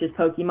it as much as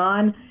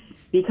Pokemon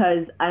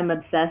because I'm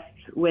obsessed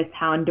with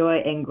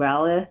Houndour and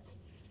Growlithe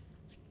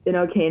in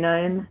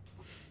K9,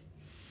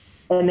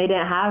 and they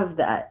didn't have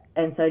that,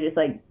 and so just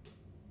like,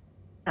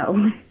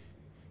 no.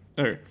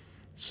 All right.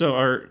 So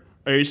are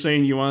you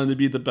saying you wanted to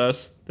be the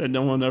best that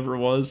no one ever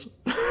was?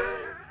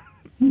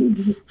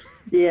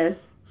 Yes.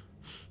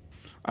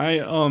 I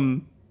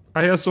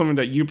have something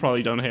that you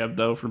probably don't have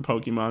though from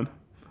Pokemon.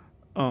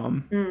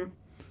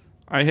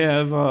 I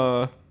have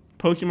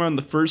Pokemon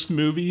the first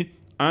movie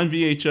on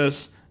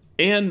VHS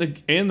and the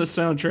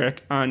soundtrack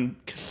on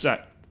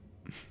cassette.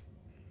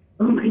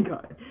 Oh my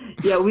god.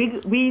 Yeah,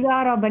 we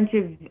got a bunch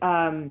of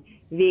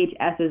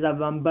VHSs of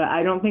them, but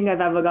I don't think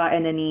I've ever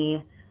gotten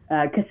any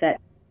cassette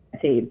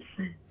tapes.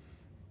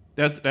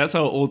 That's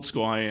how old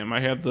school I am. I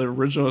have the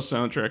original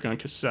soundtrack on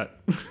cassette.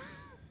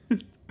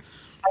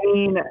 I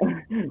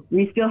mean,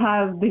 we still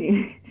have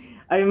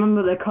I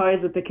remember the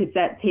cars with the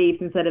cassette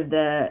tapes instead of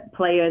the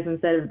players,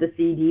 instead of the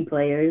CD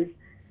players.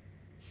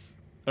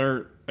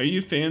 Are you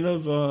a fan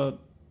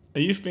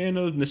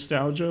of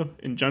nostalgia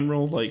in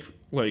general, like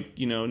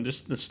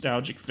just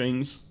nostalgic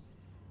things?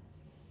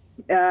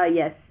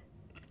 Yes.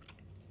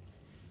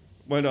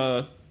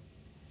 What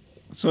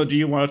so do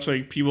you watch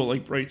like people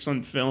like Bright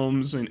Sun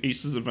Films and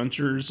Ace's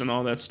Adventures and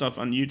all that stuff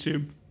on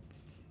YouTube?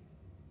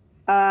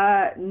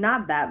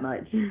 Not that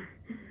much.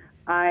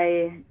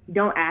 I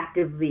don't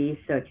actively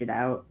search it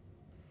out.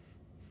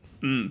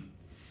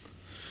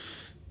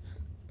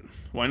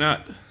 Why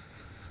not?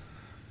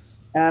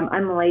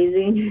 I'm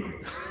lazy.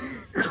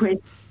 It's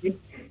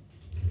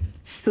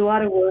a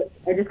lot of work.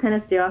 I just kind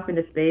of stay off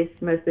into space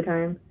most of the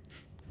time.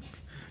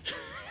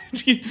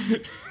 do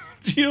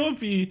you know what'd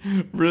be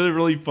really,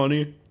 really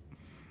funny?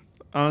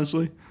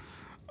 Honestly.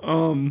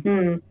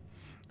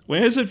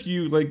 Whereas if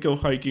you like go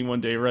hiking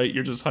one day, right?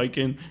 You're just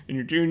hiking and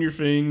you're doing your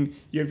thing.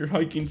 You have your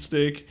hiking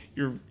stick.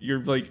 You're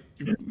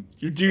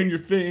doing your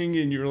thing,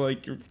 and you're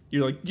like,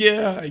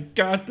 yeah, I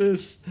got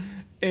this,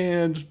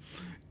 and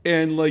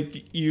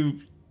like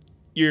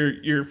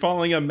you're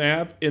following a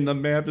map, and the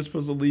map is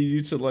supposed to lead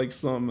you to like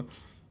some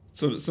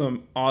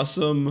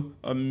awesome,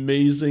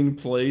 amazing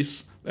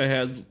place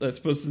that's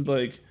supposed to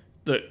like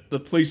the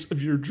place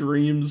of your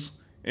dreams,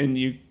 and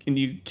you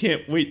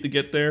can't wait to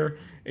get there.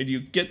 And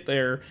you get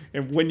there,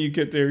 and when you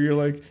get there, you're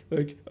like,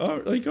 all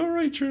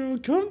right, Trevor,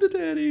 come to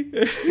daddy.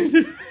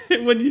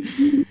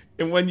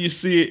 and when you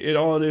see it,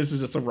 all it is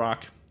just a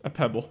rock, a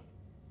pebble,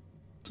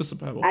 just a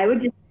pebble. I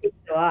would just take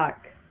the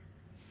rock.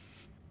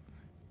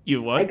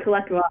 You what? I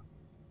collect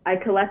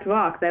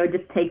rocks. I would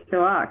just take the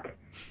rock.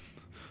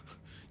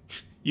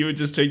 You would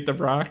just take the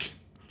rock?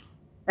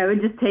 I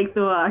would just take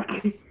the rock.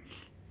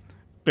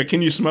 But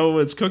can you smell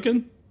what it's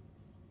cooking?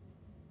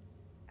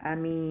 I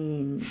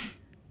mean,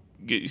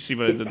 You see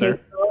what I did there?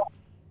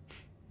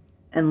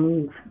 And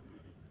leave.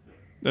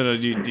 No,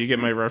 do you get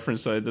my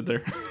reference that I did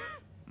there?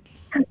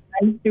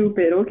 I'm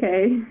stupid,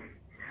 okay?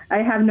 I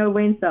have no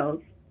brain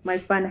cells. My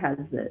friend has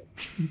it.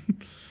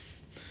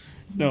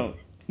 No,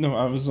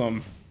 I was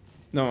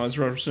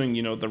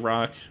referencing, The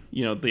Rock,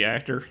 the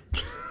actor.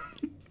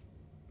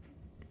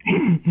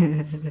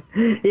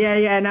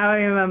 Yeah, now I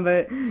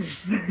remember.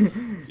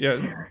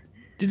 Yeah.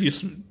 Did you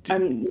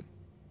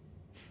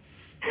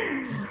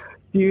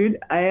Dude,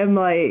 I am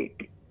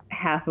like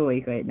half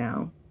awake right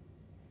now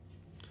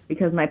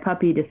because my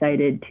puppy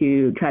decided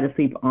to try to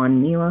sleep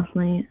on me last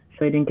night,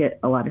 so I didn't get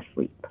a lot of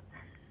sleep.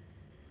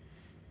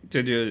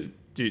 do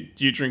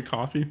you drink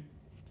coffee?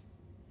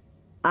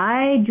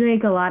 I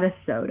drink a lot of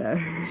soda,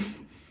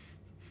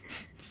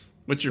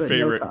 What's your but no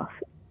favorite?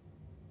 coffee.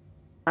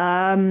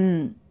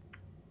 Um,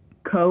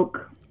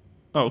 Coke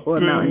Oh, or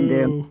Mountain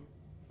Dew.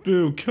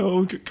 boo, boo,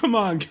 Coke. Come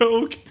on,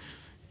 Coke.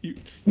 You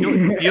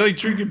like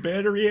drinking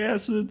battery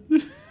acid?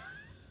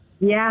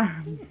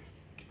 Yeah.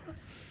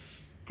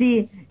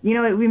 See, it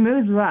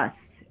removes rust,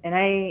 and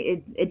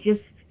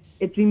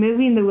it's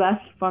removing the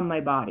rust from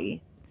my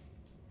body.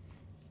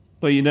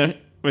 But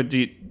but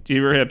do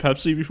you ever had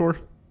Pepsi before?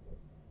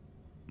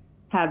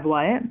 Have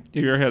what? Have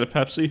you ever had a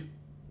Pepsi?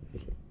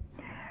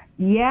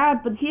 Yeah,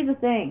 but here's the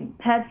thing.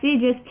 Pepsi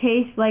just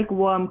tastes like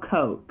warm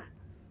Coke.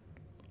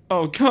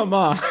 Oh, come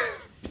on.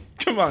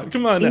 Come on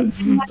now.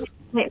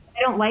 I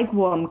don't like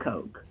warm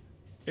Coke.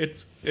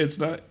 It's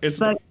not it's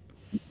But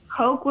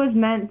Coke was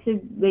meant to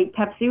like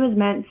Pepsi was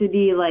meant to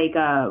be like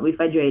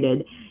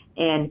refrigerated,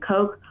 and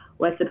Coke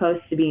was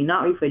supposed to be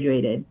not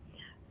refrigerated,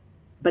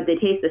 but they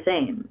taste the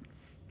same.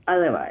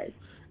 Otherwise,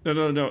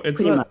 no.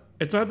 pretty much.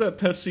 It's not that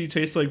Pepsi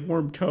tastes like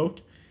warm Coke.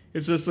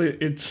 It's just like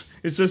it's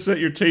just that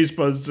your taste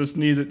buds just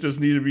need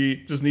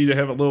to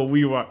have a little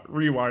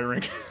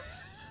rewiring.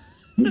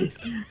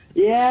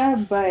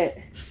 Yeah, but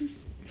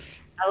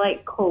I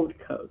like cold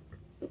Coke.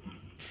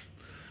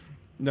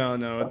 No,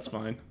 it's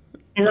fine.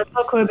 And there's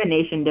no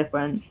carbonation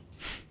difference.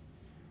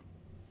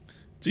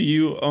 Do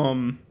you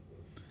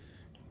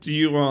do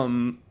you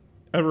you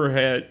ever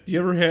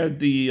had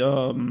the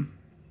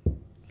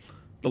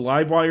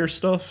live wire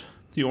stuff?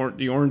 The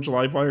orange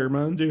live wire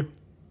Mountain Dew?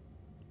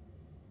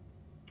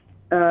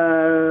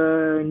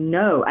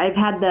 No. I've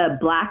had the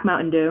black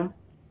Mountain Dew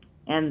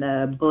and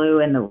the blue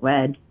and the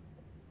red.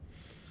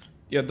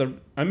 Yeah,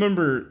 I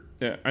remember.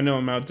 Yeah, I know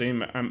I'm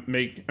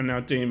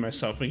outdating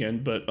myself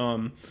again, but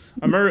I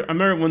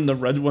remember when the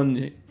red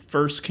one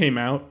first came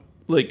out,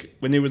 like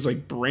when it was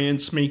like brand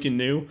spanking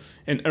new,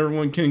 and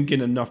everyone couldn't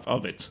get enough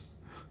of it.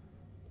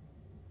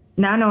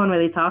 Now no one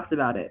really talks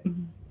about it.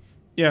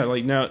 Yeah,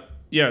 like now,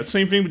 yeah,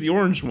 same thing with the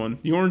orange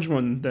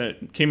one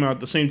that came out at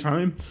the same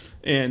time,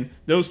 and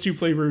those two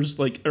flavors,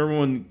 like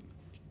everyone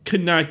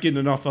could not get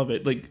enough of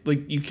it. Like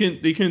they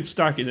couldn't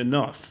stock it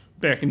enough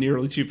back in the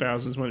early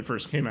 2000s when it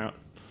first came out.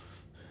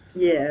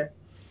 Yeah.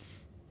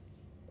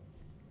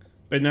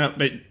 But now,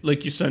 but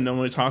like you said, no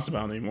one really talks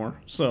about it anymore.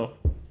 So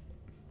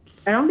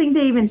I don't think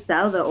they even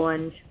sell the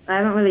orange. I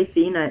haven't really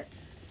seen it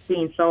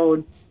being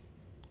sold.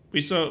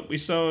 we sell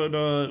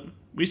it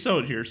we sell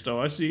it here still.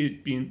 I see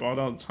it being bought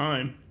all the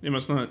time. It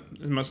must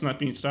not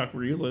be in stock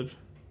where you live.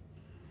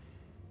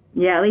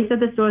 Yeah, at least at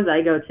the stores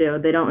I go to,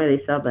 they don't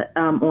really sell the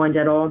orange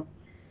at all.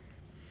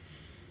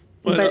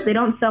 But they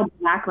don't sell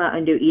black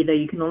Mountain Dew either.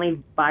 You can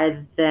only buy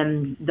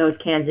those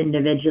cans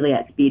individually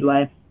at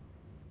Speedway.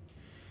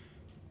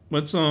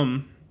 What's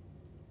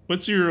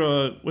what's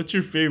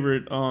your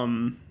favorite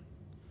uh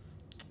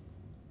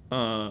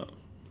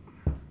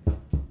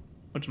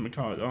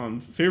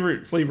whatchamacallit,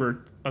 favorite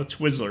flavor of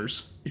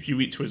Twizzlers if you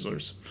eat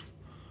Twizzlers?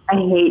 I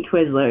hate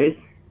Twizzlers.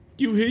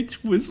 You hate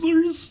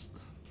Twizzlers?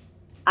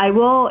 I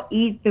will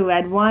eat the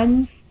red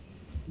ones.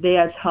 They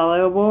are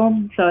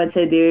tolerable, so I'd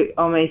say they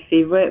are my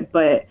favorite,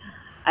 but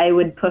I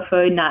would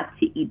prefer not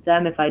to eat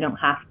them if I don't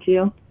have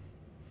to.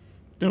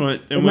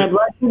 If my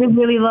blood sugar is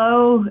really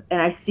low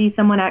and I see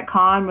someone at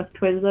con with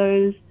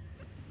Twizzlers,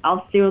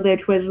 I'll steal their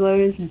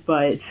Twizzlers,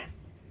 but if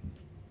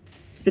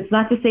it's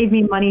not to save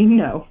me money,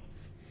 no.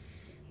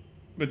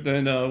 But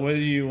then, what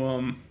do you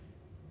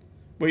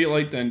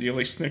like then? Do you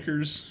like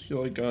Snickers?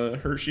 You like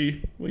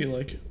Hershey? What do you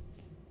like?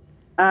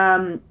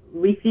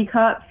 Reese's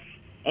Cups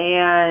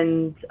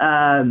and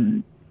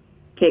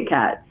Kit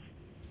Kats.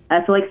 I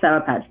also like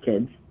Sour Patch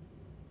Kids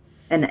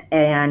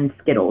and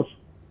Skittles.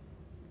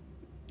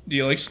 Do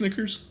you like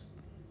Snickers?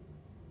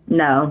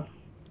 No,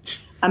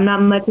 I'm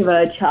not much of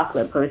a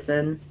chocolate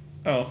person.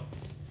 Oh,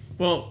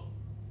 well,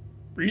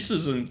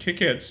 Reese's and Kit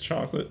Kat's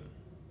chocolate.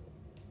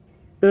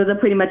 Those are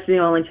pretty much the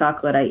only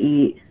chocolate I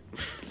eat.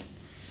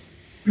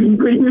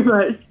 Pretty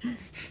much.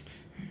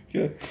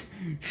 Yeah.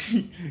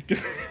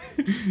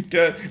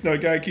 No,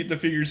 gotta keep the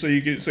figure so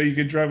you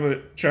could drive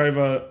a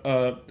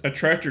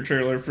tractor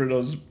trailer for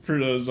those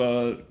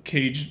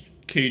cage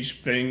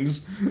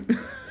things.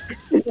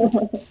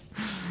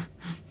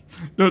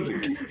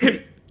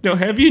 No,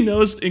 have you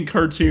noticed in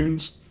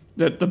cartoons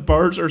that the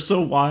bars are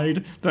so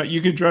wide that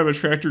you can drive a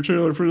tractor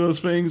trailer for those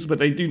things, but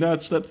they do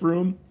not step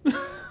through them?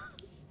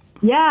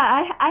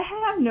 Yeah, I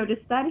have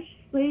noticed that. It's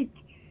just like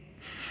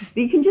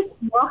you can just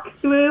walk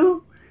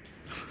through.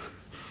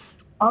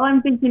 All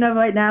I'm thinking of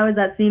right now is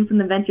that scene from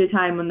Adventure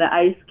Time when the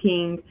Ice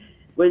King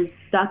was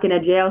stuck in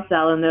a jail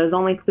cell and there was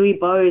only 3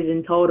 bars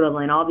in total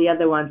and all the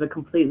other ones were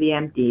completely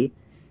empty.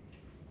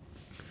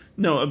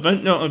 No,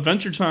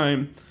 Adventure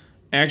Time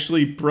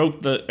actually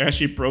broke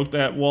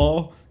that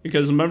wall,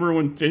 because remember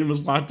when Finn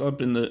was locked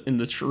up in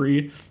the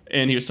tree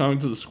and he was talking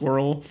to the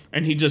squirrel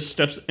and he just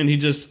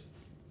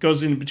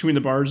goes in between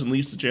the bars and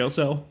leaves the jail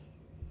cell?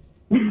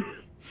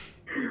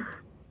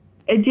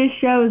 It just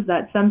shows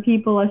that some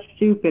people are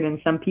stupid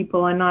and some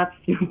people are not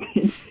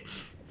stupid.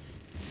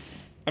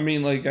 I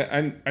mean, like,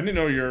 I didn't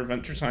know you're a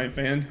Adventure Time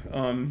fan.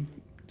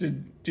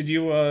 Did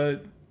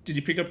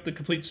you pick up the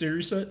complete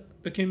series set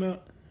that came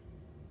out?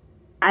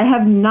 I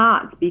have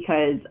not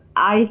because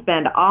I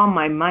spend all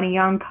my money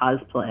on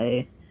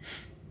cosplay.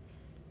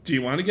 Do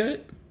you want to get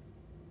it?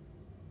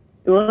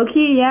 Low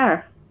key,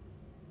 yeah.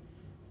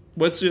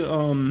 What's your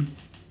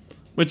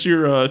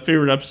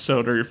favorite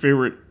episode or your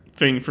favorite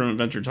thing from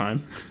Adventure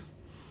Time?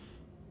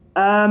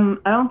 I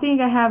don't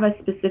think I have a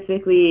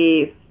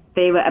specifically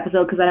favorite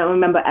episode because I don't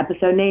remember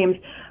episode names,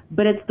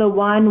 but it's the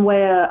one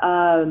where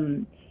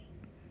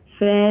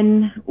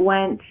Finn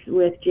went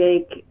with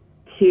Jake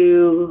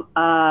to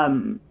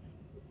and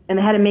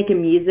they had to make a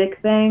music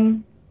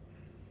thing.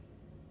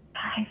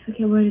 I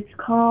forget what it's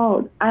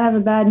called. I have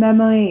a bad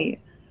memory.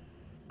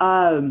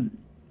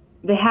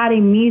 They had a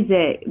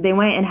music. They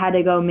went and had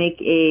to go make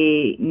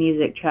a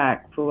music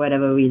track for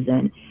whatever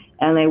reason,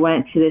 and they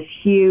went to this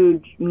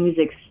huge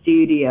music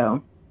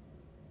studio.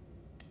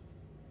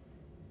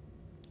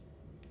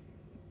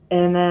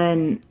 And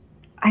then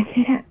I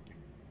can't.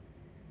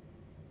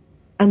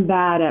 I'm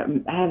bad at.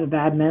 I have a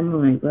bad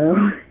memory,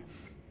 bro.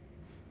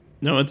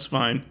 No, it's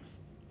fine.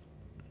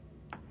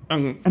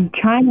 I'm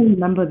trying to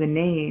remember the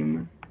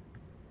name.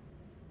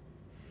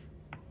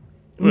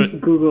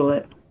 What? Google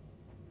it.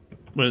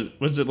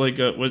 Was it like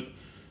a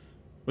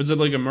was it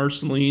like a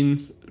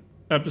Marceline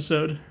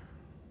episode?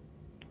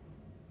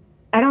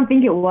 I don't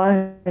think it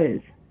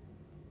was.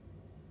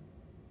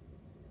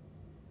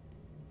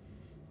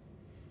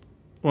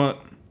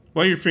 Well,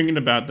 while you're thinking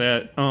about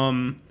that,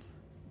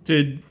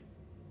 did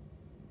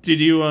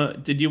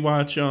you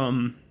watch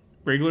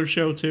regular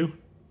show too?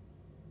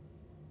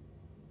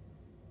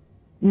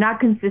 Not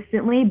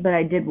consistently, but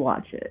I did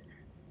watch it.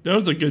 That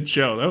was a good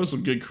show. That was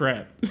some good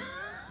crap.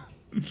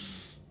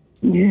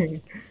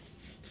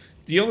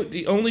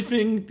 The only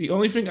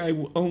thing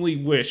I only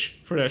wish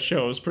for that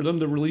show is for them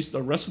to release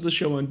the rest of the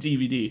show on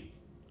DVD.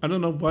 I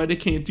don't know why they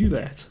can't do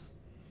that.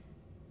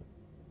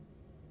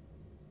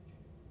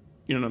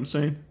 You know what I'm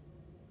saying?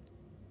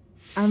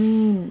 I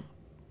mean,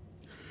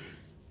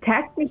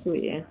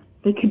 technically,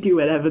 they could do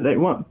whatever they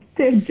want.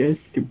 They're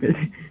just stupid.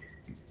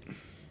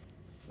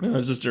 No,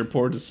 it's just their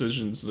poor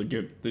decisions to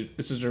give.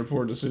 It's just their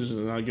poor decisions of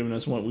not giving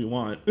us what we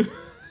want.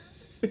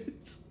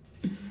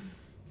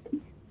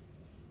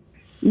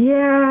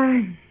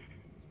 Yeah.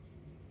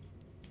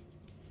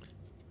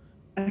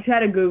 I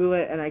try to Google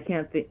it and I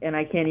can't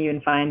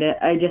even find it.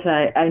 I'm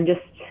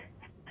just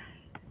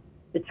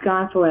it's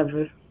gone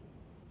forever.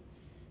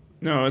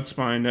 No, it's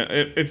fine.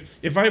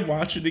 If I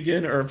watch it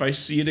again or if I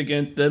see it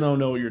again, then I'll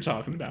know what you're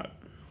talking about.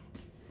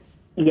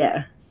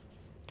 Yeah.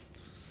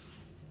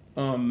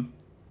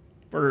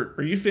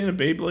 Are you a fan of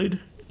Beyblade?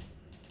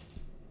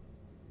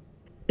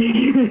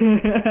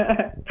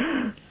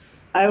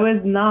 I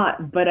was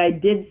not, but I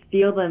did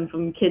steal them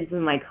from kids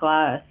in my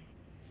class.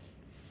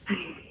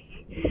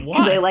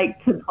 Why? They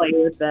like to play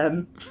with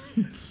them.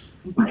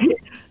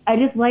 I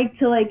just like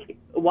to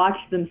watch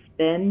them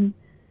spin,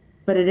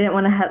 but I didn't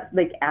want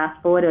to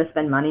ask for it or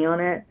spend money on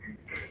it.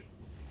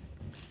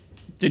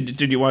 Did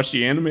you watch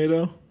the anime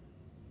though?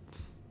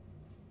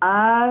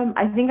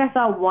 I think I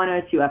saw 1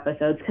 or 2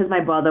 episodes because my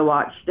brother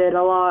watched it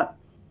a lot.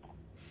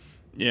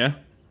 Yeah.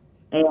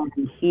 And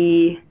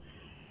he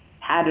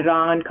had it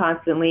on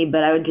constantly,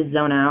 but I would just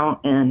zone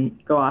out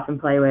and go off and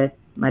play with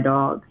my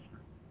dogs.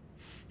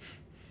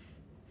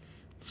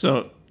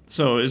 So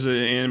is it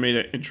an anime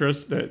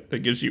that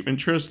gives you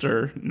interest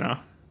or no?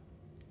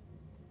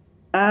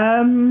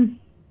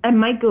 I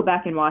might go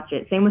back and watch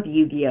it. Same with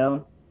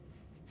Yu-Gi-Oh.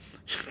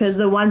 Because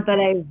the ones that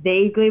I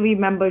vaguely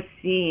remember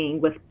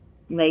seeing with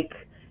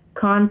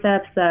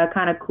concepts that are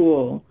kind of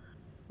cool,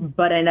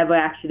 but I never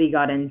actually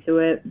got into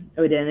it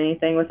or did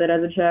anything with it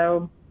as a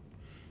show.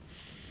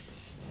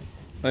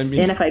 I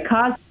mean, and if I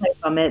cosplay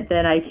from it,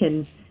 then I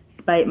can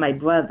spite my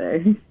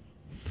brother.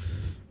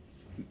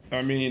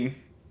 I mean,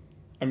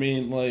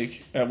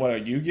 at what,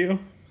 at Yu-Gi-Oh?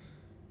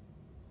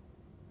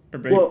 Or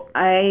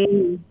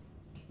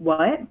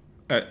What?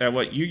 At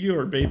what, Yu-Gi-Oh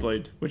or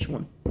Beyblade? Which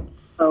one?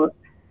 Both.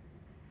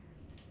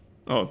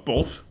 Oh,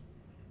 both?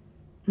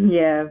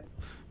 Yeah.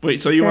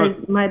 Wait, so you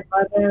want... My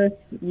brother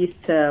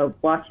used to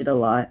watch it a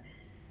lot.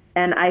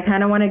 And I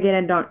kind of want to get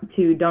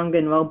into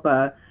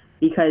Danganronpa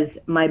because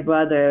my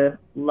brother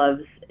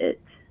loves it.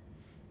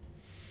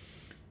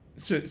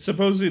 So,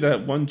 supposedly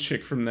that one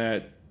chick from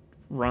that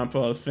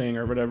Rampa thing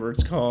or whatever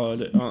it's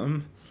called,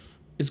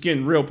 is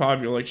getting real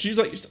popular. She's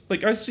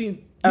like I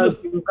seen...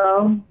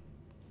 Junko?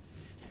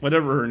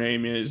 Whatever her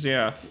name is,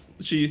 yeah.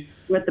 She...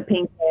 With the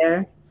pink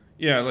hair?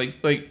 Yeah, like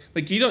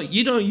you don't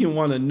even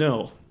want to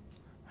know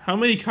how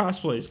many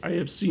cosplays I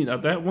have seen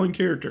of that one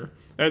character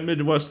at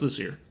Midwest this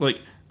year.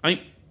 I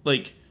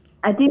think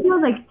there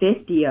was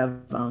 50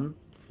 of them.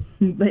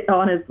 But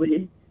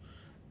honestly.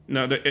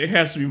 No, it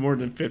has to be more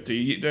than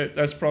 50.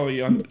 That's probably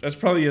an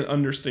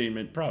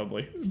understatement,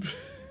 probably.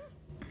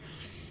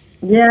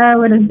 Yeah, I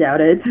wouldn't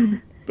doubt it.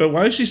 But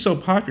why is she so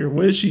popular?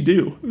 What does she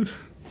do?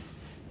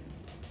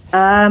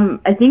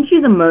 I think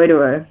she's a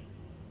murderer.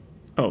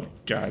 Oh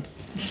God.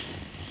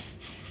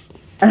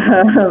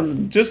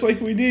 Just like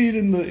we need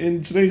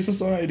in today's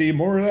society,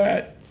 more of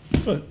that.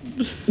 But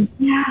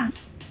Yeah.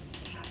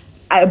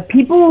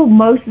 People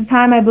most of the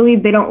time, I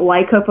believe, they don't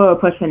like her for her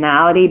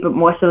personality, but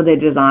more so the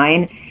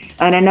design.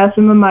 And I know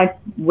some of my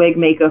wig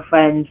maker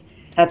friends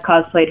have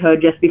cosplayed her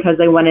just because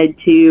they wanted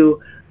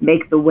to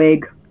make the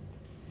wig.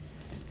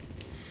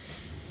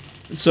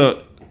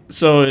 so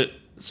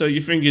so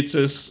you think it's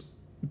just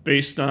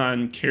based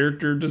on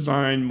character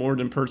design more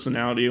than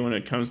personality when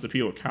it comes to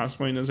people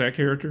cosplaying as that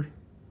character?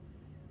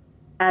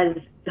 As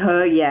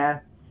her, yeah,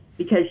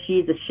 because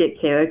she's a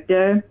shit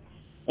character,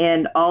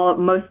 and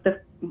most of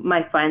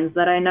my friends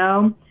that I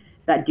know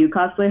that do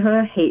cosplay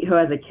her hate her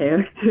as a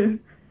character.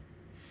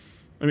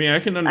 I mean,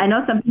 I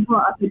know some people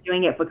are also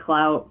doing it for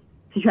clout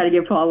to try to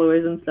get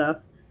followers and stuff.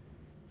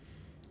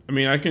 I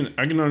mean, I can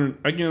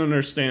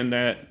understand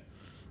that,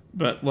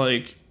 but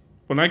like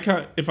when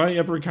if I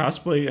ever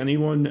cosplay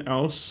anyone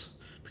else,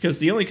 because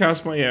the only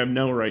cosplay I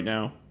know right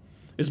now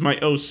is my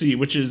OC,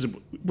 which is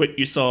what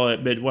you saw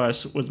at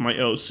Midwest was my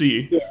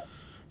OC. Yeah.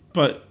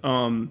 But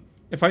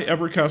if I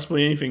ever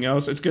cosplay anything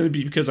else, it's gonna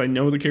be because I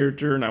know the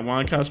character and I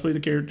want to cosplay the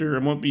character.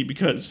 It won't be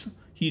because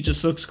he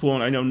just looks cool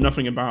and I know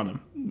nothing about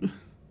him.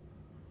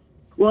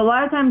 Well, a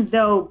lot of times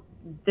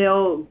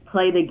they'll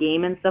play the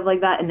game and stuff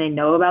like that, and they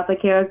know about the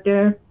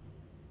character.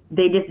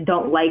 They just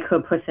don't like her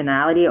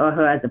personality or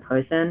her as a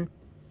person.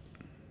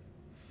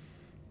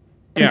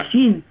 Yeah.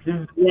 She's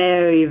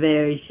very,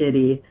 very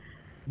shitty.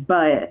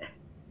 But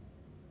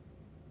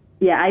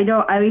yeah,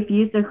 I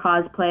refuse to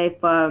cosplay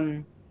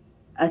from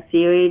a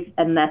series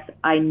unless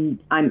I'm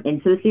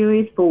into the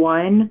series for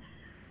one,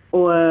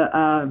 or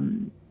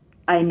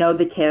I know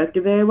the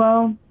character very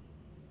well.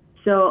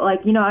 So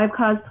like, you know, I've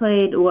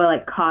cosplayed or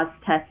like cos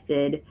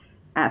tested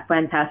at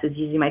friends' houses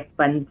using my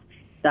friends'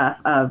 stuff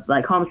of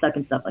like Homestuck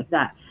and stuff like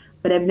that.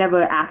 But I've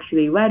never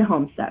actually read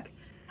Homestuck.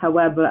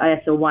 However, I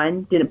also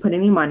one didn't put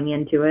any money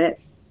into it,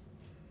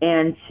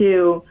 and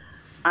two,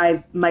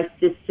 my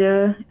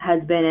sister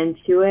has been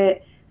into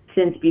it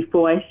since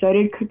before I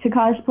started to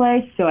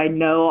cosplay, so I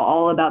know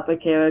all about the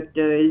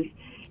characters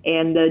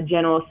and the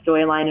general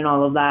storyline and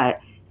all of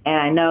that,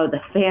 and I know the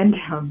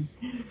fandom,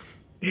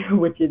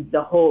 which is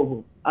the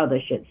whole other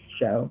shit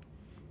show.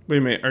 Wait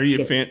a minute, are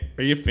you a fan?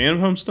 Are you a fan of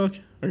Homestuck?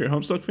 Are you a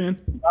Homestuck fan?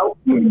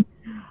 Nope.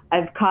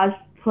 I've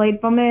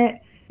cosplayed from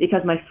it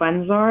because my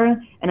friends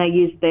are, and I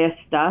used their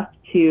stuff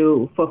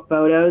for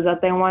photos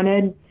that they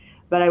wanted,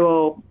 but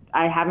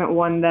I haven't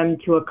worn them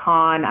to a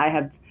con. I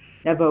have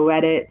never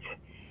read it,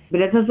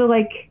 but it's also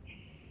like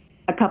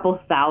a couple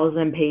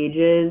thousand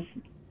pages.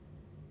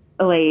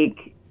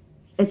 Like,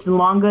 it's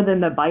longer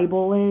than the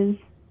Bible is.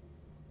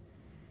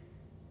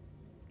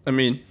 I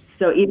mean,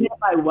 so even if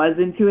I was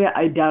into it,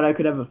 I doubt I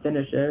could ever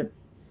finish it.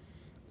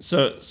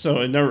 So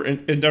it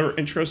never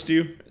interests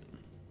you?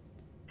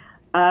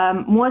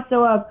 More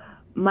so of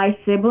my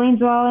siblings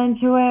were all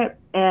into it,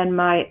 and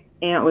my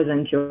aunt was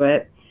into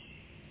it.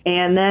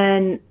 And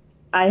then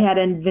I had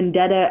a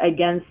vendetta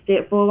against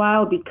it for a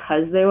while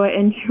because they were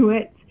into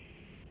it.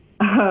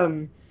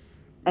 And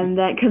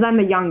then, because I'm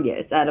the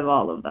youngest out of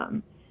all of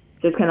them.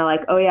 So it's kind of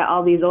like, oh yeah,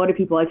 all these older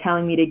people are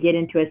telling me to get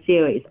into a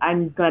series.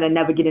 I'm going to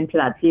never get into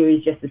that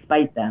series just to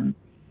spite them,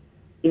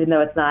 even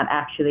though it's not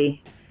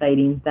actually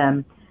fighting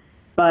them.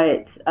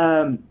 But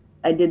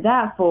I did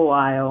that for a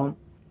while.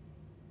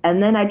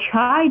 And then I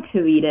tried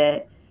to read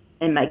it,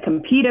 and my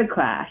computer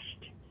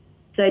crashed.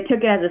 So I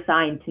took it as a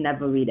sign to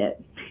never read it.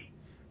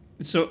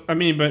 So I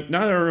mean, but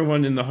not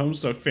everyone in the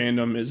Homestuck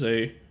fandom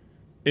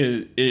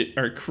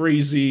are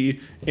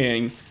crazy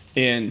and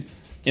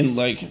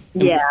like.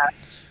 Yeah,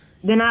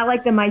 they're not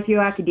like the My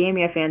Hero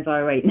Academia fans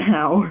are right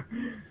now.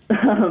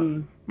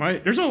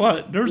 There's a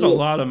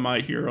lot of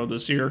My Hero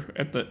this year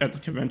at the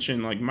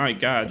convention. Like, my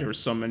God, there were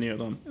so many of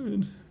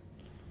them.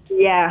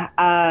 Yeah,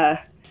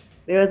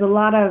 there was a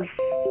lot of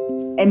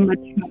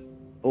immature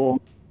people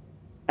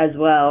as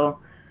well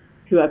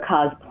who are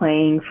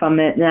cosplaying from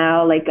it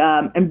now, like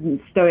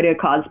started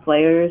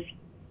cosplayers.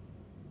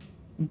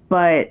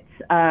 But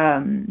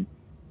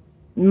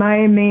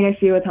my main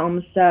issue with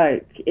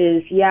Homestuck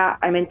is, yeah,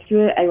 I'm into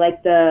it. I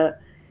like the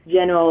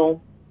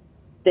general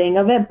thing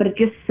of it, but it's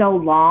just so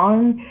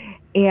long,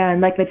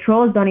 and like the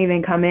trolls don't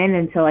even come in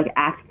until like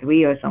Act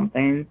 3 or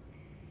something.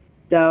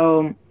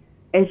 So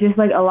it's just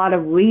like a lot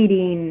of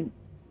reading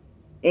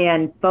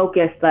and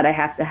focus that I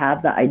have to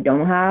have that I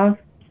don't have.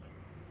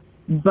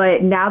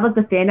 But now that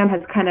the fandom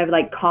has kind of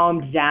like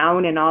calmed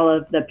down and all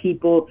of the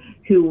people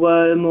who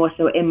were more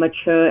so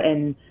immature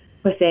and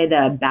per se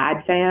the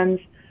bad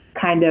fans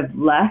kind of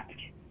left,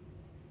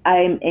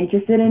 I'm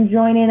interested in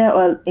joining it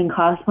or in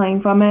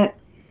cosplaying from it.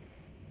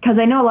 Because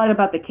I know a lot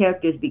about the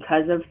characters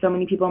because of so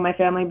many people in my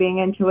family being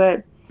into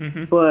it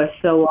for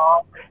so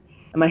long.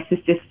 And my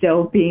sister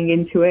still being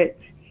into it.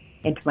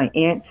 And my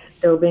aunt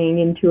still being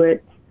into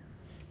it.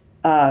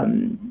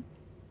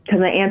 Because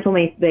my aunt's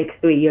only like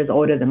 3 years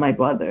older than my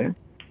brother,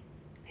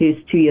 who's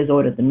 2 years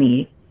older than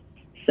me.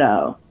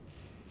 So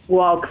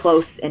we're all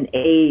close in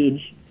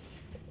age,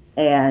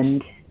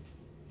 and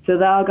so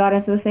they all got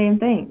into the same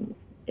thing.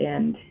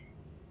 And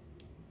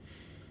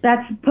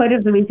That's part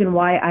of the reason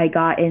why I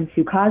got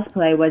into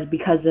cosplay was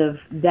because of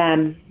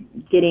them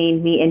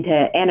getting me into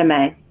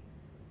anime.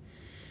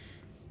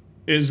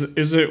 Is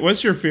it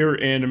what's your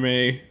favorite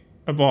anime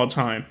of all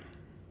time?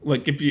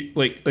 Like if you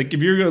like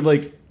if you're gonna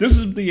like this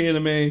is the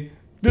anime,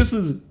 this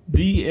is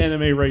the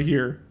anime right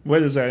here.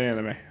 What is that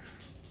anime?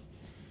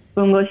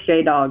 Bungo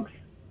Stray Dogs.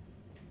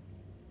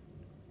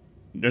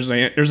 There's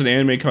an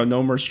anime called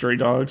No More Stray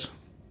Dogs.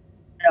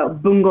 No,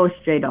 Bungo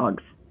Stray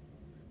Dogs.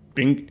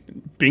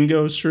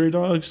 Bingo Stray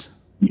Dogs.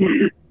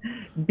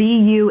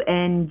 Bungou.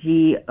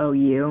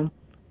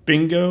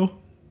 Bingo.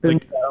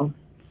 Like, Bungo.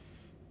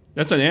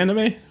 that's an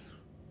anime.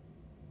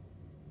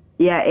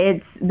 Yeah,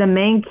 it's the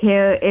main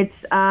character. It's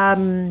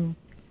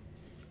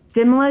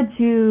similar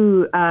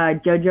to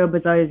JoJo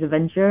Bizarre's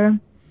Adventure,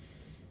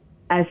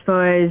 as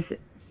far as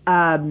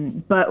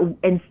but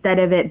instead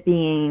of it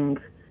being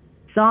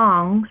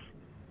songs,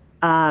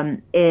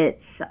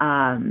 it's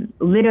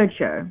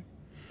literature.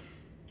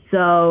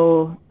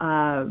 So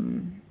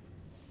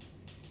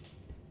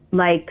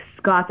like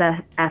Scott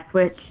F.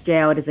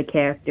 Fitzgerald is a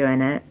character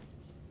in it,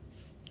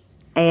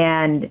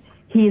 and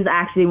he's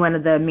actually one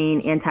of the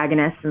main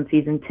antagonists in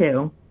season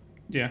 2.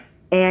 Yeah.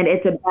 And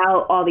it's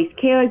about all these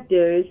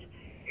characters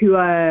who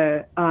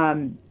are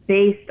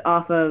based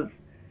off of,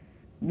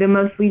 they're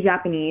mostly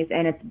Japanese,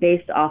 and it's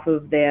based off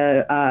of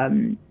their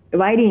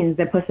writings,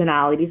 their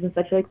personalities and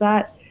such like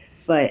that.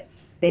 But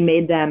they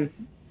made them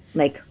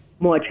like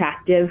more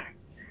attractive.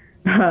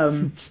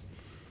 And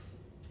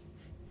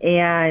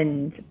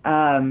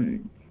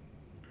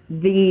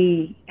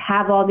they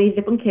have all these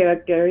different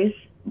characters.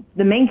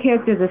 The main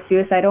character is a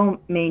suicidal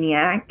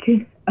maniac.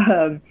 He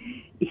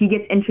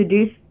gets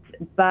introduced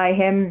by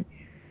him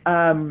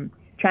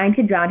trying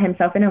to drown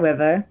himself in a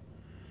river.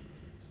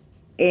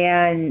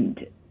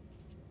 And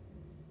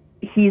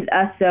he's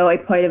also a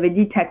part of a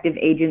detective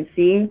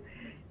agency.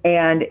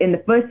 And in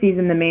the first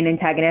season, the main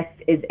antagonist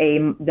is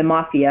the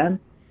mafia.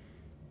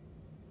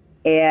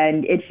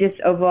 And it's just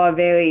overall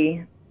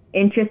very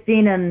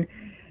interesting. And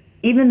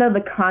even though the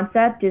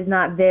concept is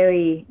not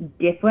very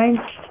different,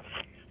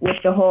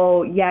 with the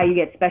whole, you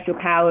get special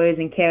powers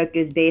and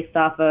characters based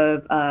off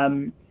of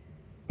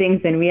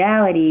things in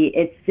reality,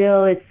 it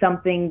still is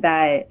something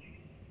that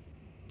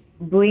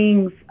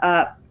brings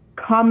up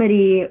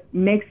comedy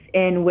mixed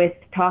in with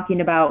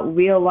talking about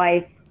real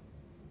life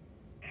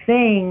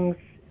things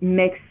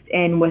mixed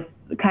in with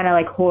kind of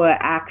like horror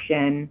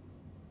action,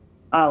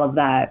 all of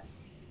that.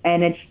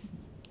 And it's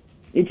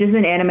just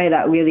an anime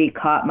that really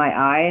caught my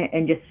eye,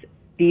 and just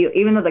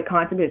even though the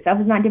concept itself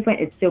is not different,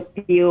 it still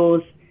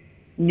feels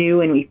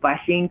new and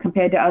refreshing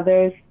compared to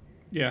others.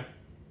 Yeah.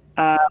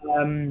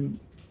 And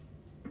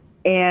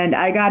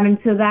I got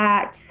into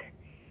that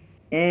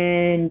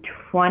in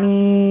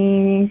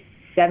January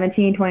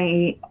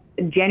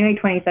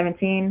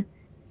 2017,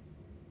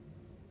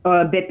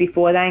 or a bit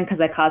before then, because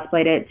I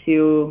cosplayed it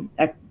to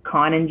a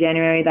con in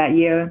January that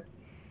year.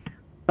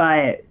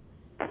 But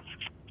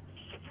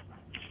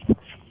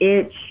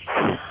it's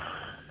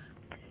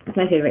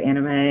my favorite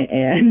anime,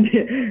 and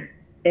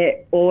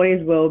it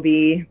always will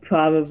be,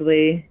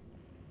 probably.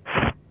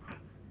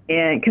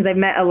 And because I've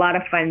met a lot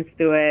of friends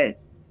through it,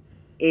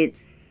 it's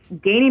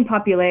gaining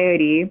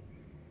popularity.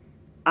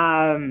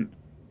 There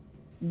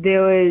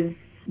was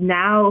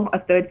now a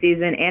 3rd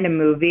season and a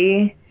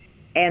movie,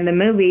 and the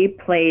movie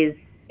played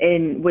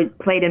in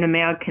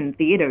American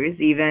theaters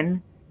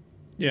even.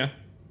 Yeah.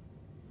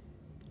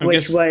 I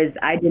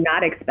did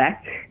not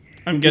expect.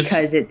 Because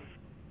it's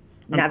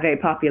not very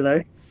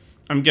popular.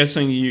 I'm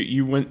guessing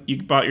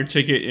you bought your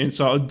ticket and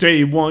saw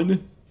day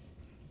 1.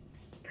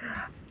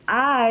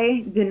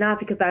 I did not,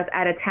 because I was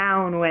out of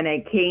town when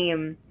it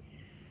came,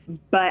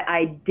 but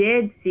I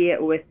did see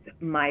it with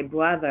my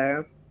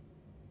brother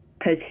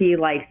because he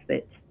likes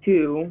it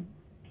too.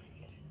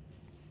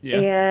 Yeah.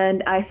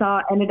 And I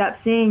ended up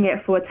seeing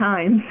it 4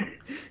 times.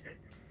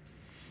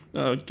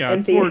 Oh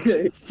God,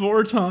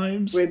 4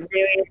 times. With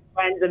various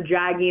friends of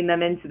dragging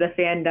them into the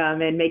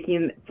fandom and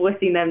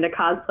forcing them to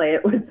cosplay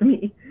it with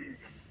me.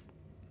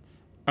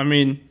 I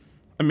mean,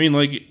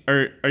 like,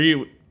 are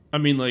you? I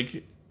mean,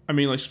 like,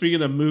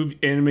 speaking of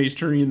animes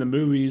turning into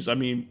movies. I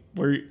mean,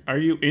 are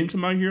you into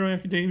My Hero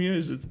Academia?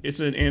 It's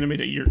an anime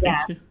that you're into?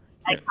 Yeah,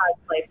 I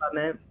cosplay from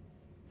it.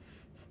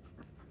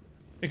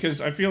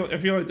 Because I feel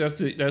like that's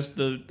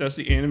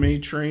the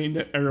anime train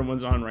that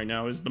everyone's on right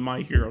now, is the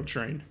My Hero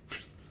train.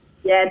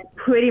 Yeah, it's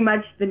pretty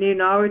much the new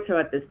Naruto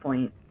at this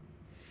point.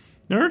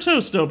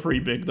 Naruto's still pretty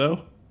big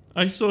though.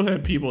 I still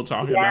have people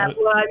talking about it.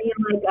 Yeah, well, I mean,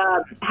 like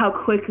how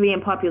quickly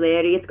in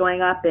popularity it's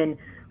going up, and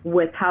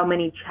with how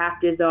many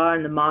chapters there are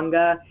in the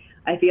manga,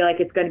 I feel like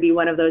it's going to be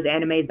one of those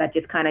animes that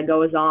just kind of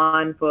goes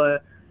on for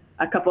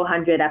a couple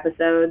hundred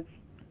episodes,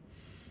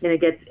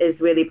 and is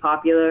really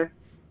popular.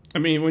 I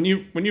mean, when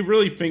you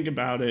really think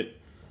about it,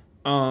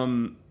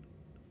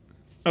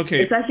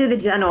 okay. Especially the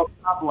general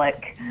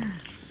public.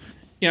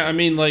 Yeah, I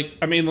mean, like,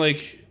 how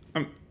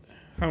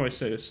do I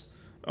say this?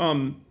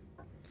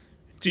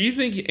 Do you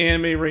think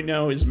anime right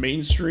now is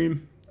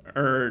mainstream,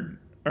 or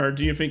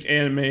do you think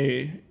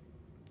anime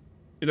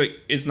like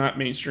it's not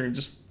mainstream?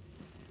 Just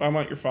I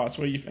want your thoughts.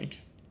 What do you think?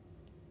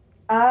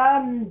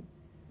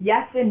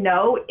 Yes and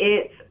no.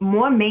 It's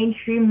more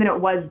mainstream than it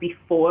was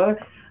before,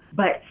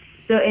 but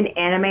certain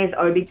animes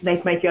are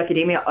like My Hero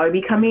Academia are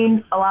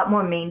becoming a lot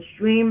more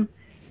mainstream.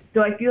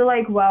 So I feel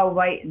like while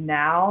right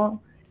now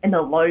in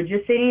the larger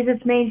cities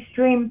it's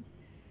mainstream,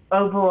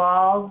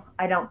 overall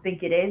I don't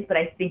think it is, but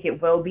I think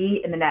it will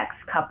be in the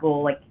next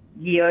couple like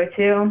year or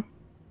two,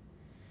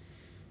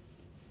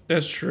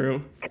 That's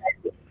true.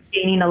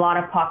 gaining a lot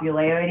of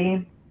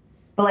popularity.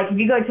 But like if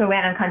you go to a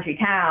random country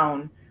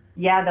town,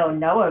 yeah, they'll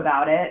know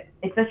about it,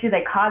 especially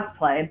like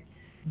cosplay,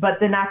 but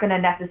they're not going to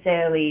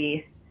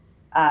necessarily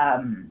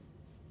um,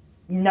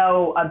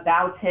 know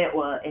about it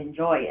or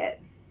enjoy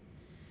it.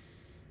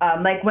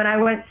 Like when I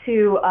went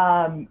to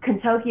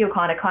Kentucky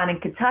Con, a con in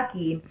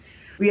Kentucky,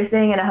 we were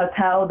staying in a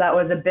hotel that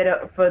was a bit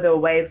further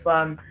away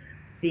from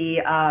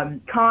the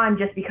con,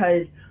 just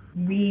because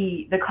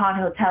the con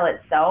hotel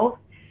itself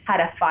had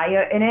a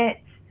fire in it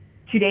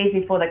 2 days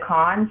before the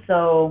con.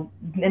 So,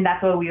 and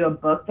that's where we were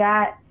booked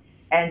at,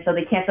 and so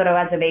they canceled our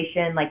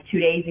reservation like 2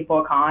 days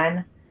before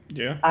con.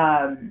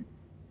 Yeah.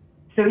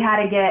 So we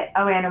had to get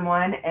a random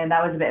one, and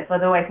that was a bit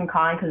further away from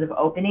con because of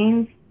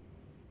openings.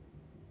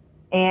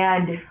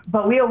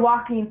 But we were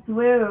walking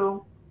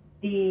through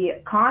the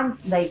con,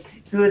 like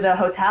through the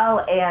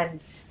hotel, and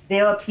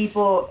there were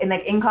people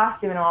in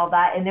costume and all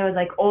that, and there was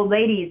like old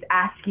ladies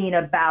asking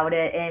about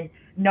it and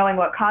knowing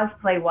what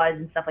cosplay was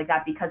and stuff like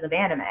that because of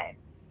anime.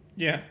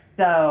 Yeah.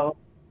 So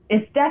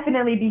it's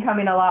definitely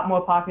becoming a lot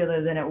more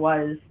popular than it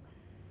was,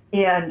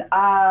 and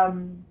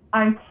I'm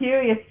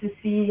curious to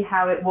see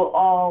how it will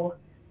all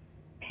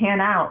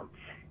pan out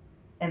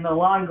in the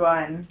long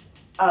run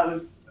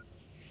of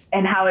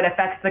and how it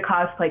affects the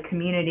cosplay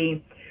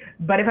community.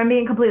 But if I'm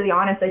being completely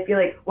honest, I feel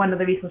like one of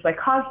the reasons why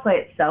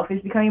cosplay itself is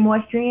becoming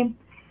more stream,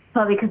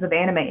 probably because of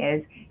anime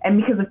is,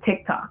 and because of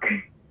TikTok.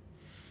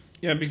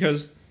 Yeah,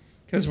 because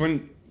if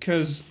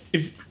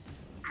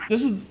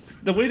this is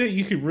the way that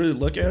you could really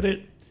look at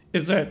it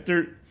is that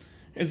there's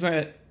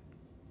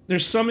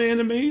some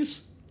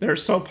animes that are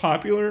so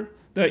popular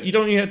that you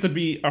don't even have to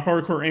be a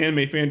hardcore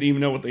anime fan to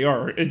even know what they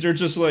are. They're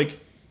just like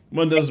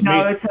one of those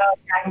Naruto,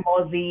 Dragon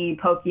Ball Z,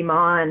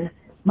 Pokemon,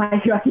 My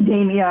Hero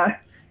Academia.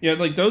 Yeah,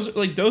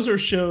 those are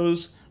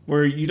shows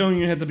where you don't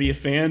even have to be a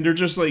fan. They're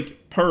just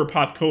like per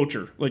pop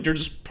culture. Like they're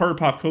just per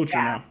pop culture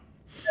now.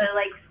 They're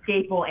like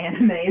staple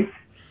animes.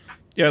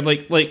 Yeah,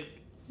 like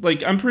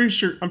I'm pretty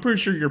sure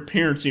your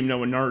parents even know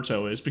what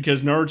Naruto is,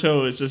 because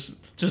Naruto is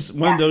just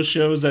one of those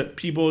shows that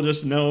people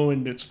just know,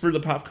 and it's for the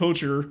pop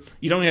culture.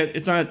 You don't have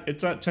it's not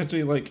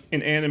technically like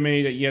an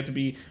anime that you have to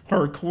be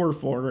hardcore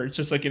for. It's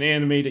just like an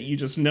anime that you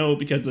just know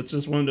because it's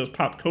just one of those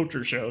pop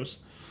culture shows.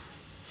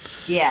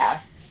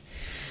 Yeah.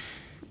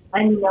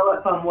 And you know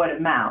it from word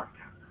of mouth.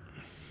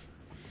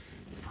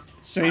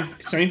 Same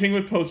thing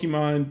with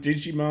Pokemon,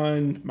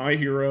 Digimon, My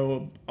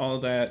Hero, all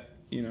of that,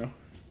 you know.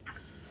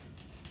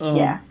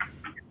 Yeah.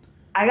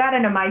 I got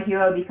into My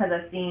Hero because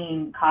of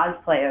seeing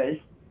cosplayers.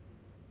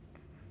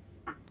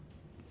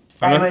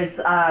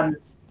 I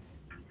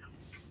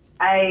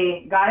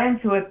got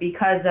into it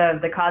because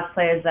of the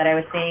cosplayers that I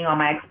was seeing on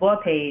my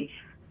Explore page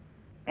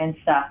and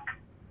stuff.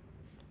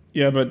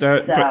 Yeah, but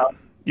that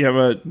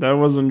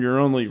wasn't your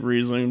only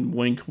reason.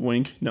 Wink,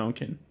 wink. No, I'm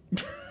kidding.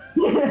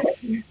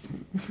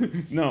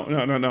 No.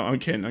 I'm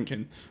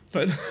kidding.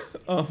 But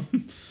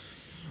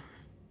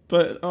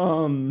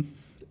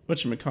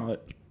whatchamacallit?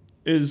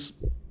 Is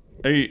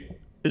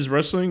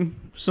wrestling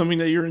something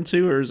that you're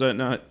into, or is that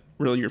not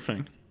really your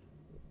thing?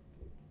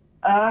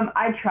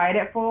 I tried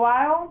it for a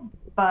while,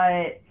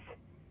 but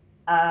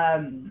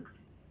and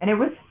it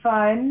was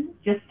fun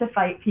just to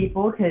fight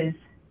people because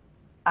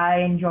I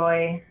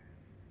enjoy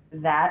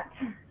that.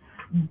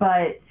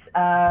 But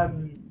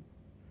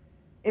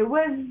it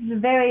was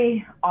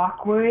very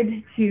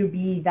awkward to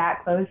be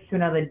that close to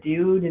another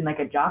dude in like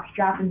a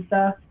jockstrap and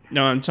stuff.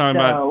 No, I'm talking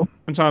about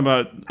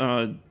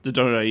the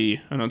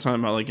WWE. I'm not talking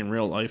about like in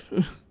real life.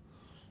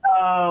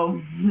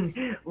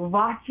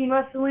 Watching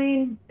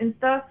wrestling and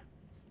stuff,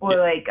 or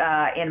like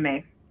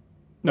anime,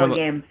 or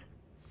games.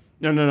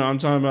 No. I'm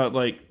talking about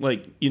like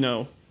you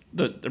know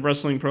the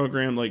wrestling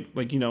program,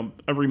 like you know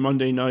every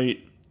Monday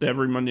night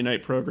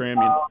program.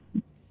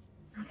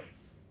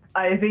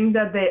 I think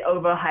that they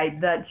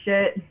overhyped that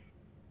shit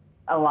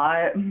a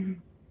lot.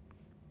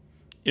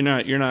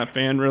 You're not a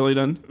fan really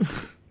then?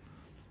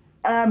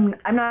 I'm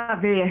not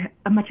very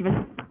much of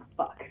a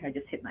fuck. I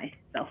just hit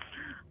myself.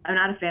 I'm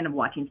not a fan of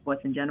watching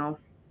sports in general.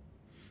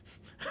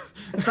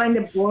 I find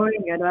it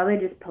boring. I'd rather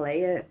just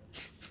play it.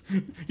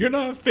 You're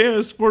not a fan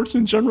of sports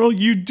in general.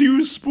 You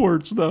do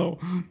sports though.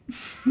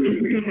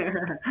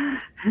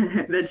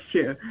 That's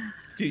true.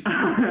 Dude,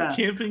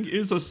 camping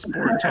is a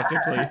sport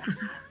technically.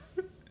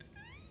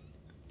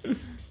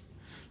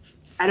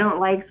 I don't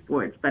like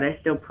sports, but I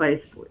still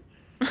play sports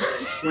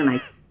when I.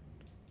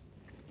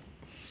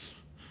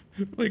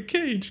 Like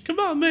Cage, come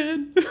on,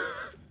 man.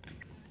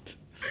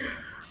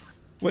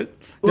 What?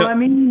 Well, I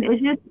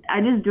mean,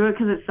 I just do it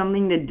because it's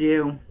something to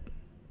do.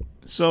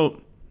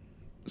 So,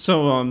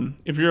 So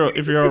if you're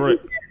all right,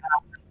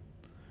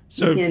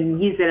 so You can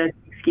use it as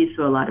an excuse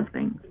for a lot of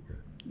things.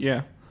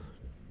 yeah.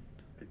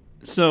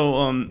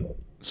 So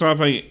so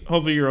if I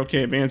hopefully you're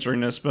okay of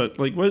answering this, but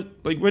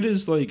what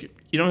is like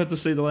you don't have to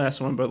say the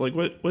last one, but like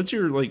what's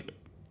your like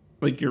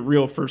your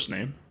real first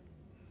name?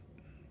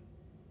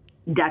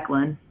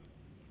 Declan.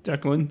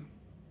 Declan.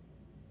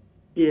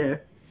 Yeah.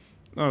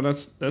 Oh,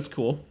 that's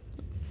cool.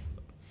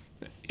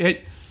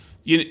 It,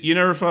 you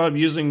never thought of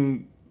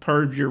using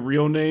part of your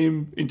real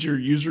name into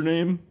your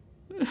username?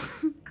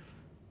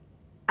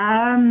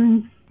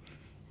 Um.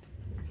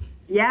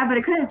 Yeah, but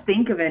I couldn't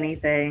think of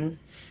anything.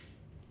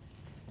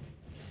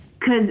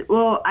 Cause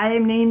well, I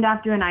am named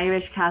after an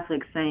Irish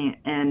Catholic saint,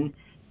 and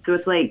so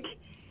it's like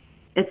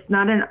it's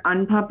not an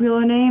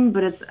unpopular name,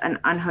 but it's an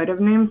unheard of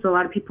name. So a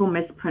lot of people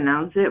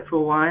mispronounce it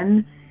for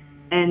one,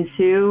 and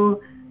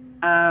two,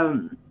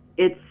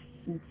 it's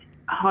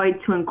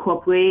hard to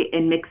incorporate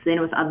and mix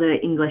in with other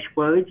English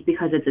words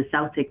because it's a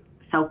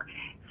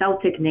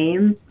Celtic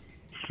name.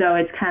 So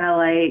it's kind of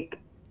like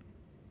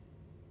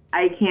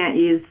I can't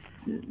use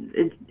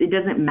it. It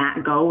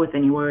doesn't go with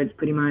any words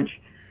pretty much.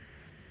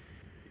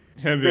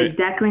 Have Like it?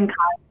 Declan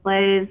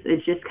cosplays,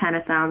 it just kind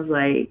of sounds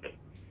like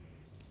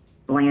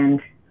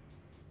bland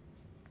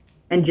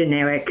and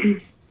generic.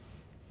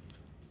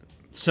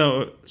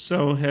 So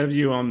have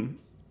you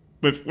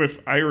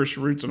with Irish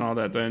roots and all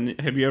that? Then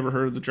have you ever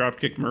heard of the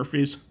Dropkick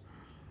Murphys?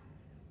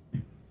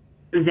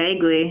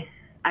 Vaguely,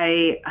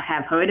 I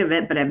have heard of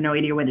it, but I have no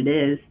idea what it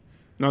is.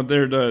 No,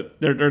 they're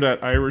that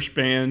Irish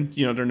band.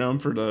 You know, they're known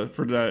for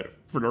their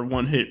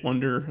one hit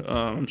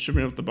wonder.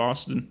 Shipping up to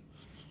Boston.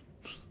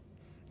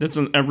 That's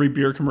in every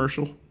beer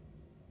commercial.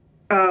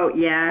 Oh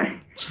yeah,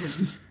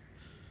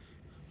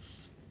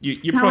 You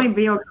tell me probably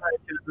Beale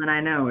commercials and I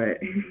know it.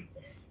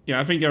 yeah.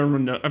 I think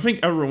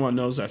everyone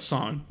knows that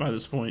song by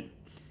this point.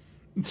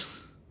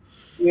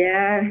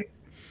 Yeah,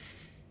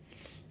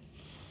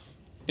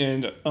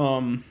 And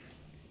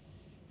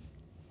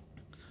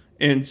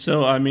and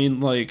so I mean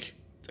like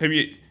have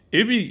you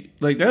it'd be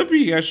like that would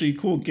be actually a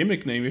cool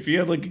gimmick name if you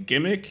had like a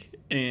gimmick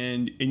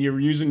and you're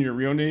using your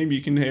real name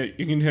you can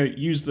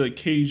use the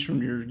Cage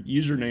from your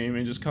username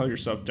and just call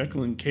yourself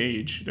Declan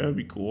Cage. That would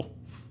be cool.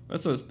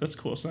 That's a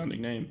cool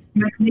sounding name.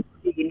 Nick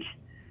Cage.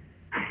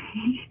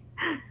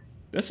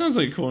 That sounds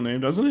like a cool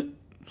name, doesn't it?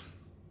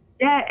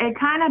 Yeah, it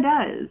kind of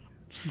does.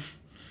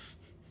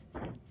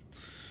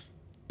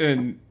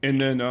 And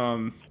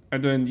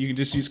then you can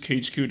just use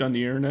Cage Coot on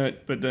the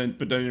internet, but then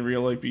in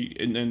real life,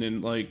 and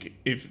then like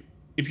if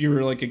you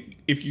were like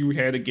if you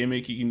had a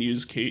gimmick, you can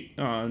use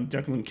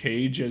Declan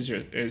Cage as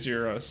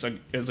your as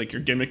like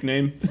your gimmick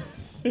name.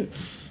 Yeah,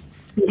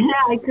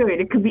 I could.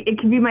 It could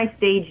be my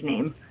stage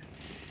name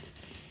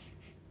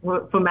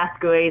for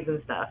masquerades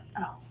and stuff.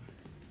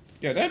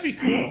 Yeah, that'd be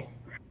cool.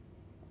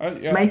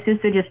 Yeah. My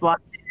sister just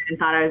walked in and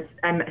thought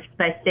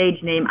my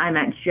stage name. I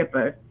meant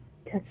stripper.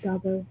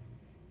 Testabo.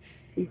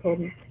 She told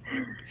me.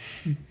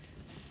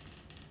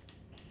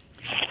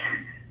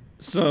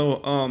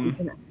 So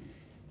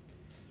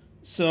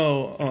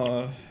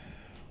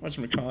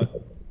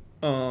whatchamacallit?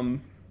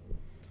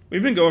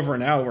 We've been going for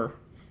an hour.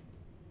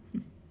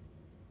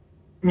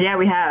 Yeah,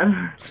 we have.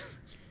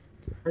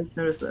 I just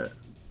noticed that.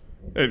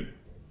 Hey,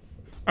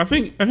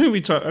 we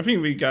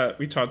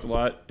talked a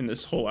lot in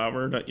this whole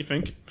hour. Don't you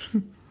think?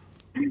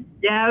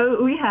 Yeah,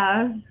 we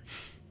have.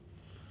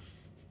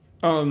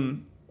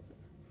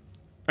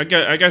 I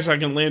guess I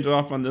can land it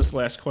off on this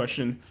last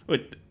question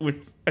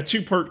with a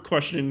two-part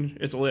question.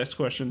 It's the last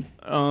question.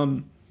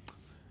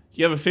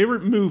 You have a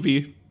favorite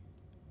movie,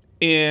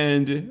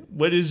 and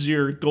what is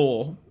your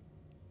goal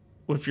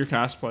with your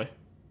cosplay?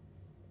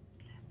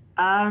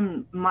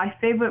 My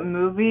favorite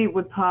movie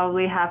would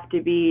probably have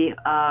to be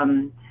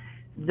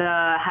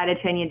the How to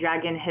Train Your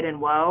Dragon Hidden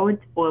World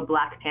or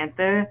Black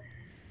Panther.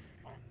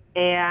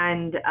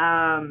 And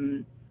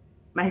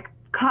my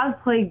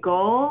cosplay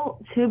goal,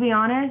 to be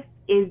honest,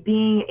 is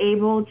being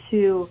able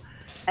to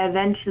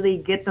eventually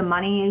get the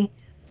money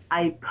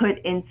I put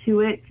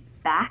into it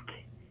back.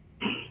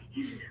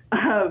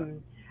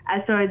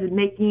 As far as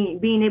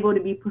being able to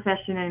be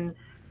proficient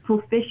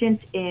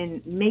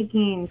in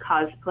making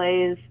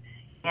cosplays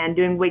and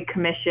doing wig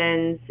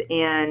commissions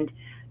and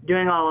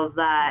doing all of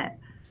that,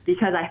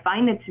 because I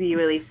find it to be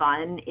really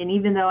fun. And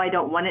even though I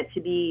don't want it to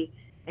be,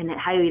 and I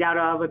highly doubt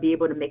I'll ever be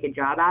able to make a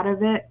job out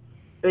of it,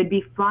 it would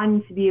be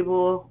fun to be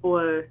able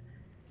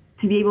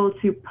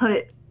to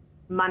put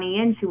money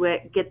into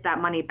it, get that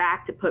money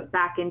back to put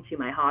back into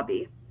my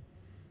hobby.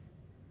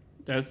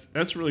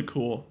 That's really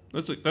cool.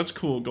 That's a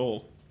cool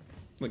goal.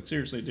 Like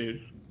seriously,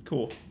 dude.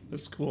 Cool.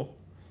 That's cool.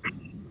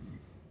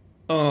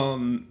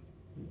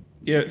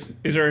 Yeah.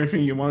 Is there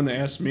anything you wanted to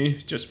ask me,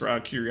 just for out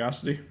of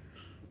curiosity?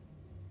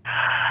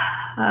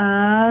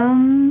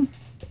 I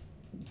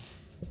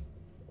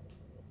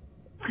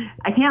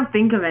can't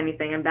think of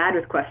anything. I'm bad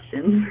with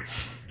questions.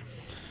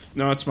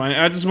 No, it's fine.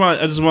 I just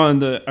wanted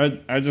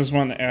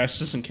to ask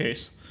just in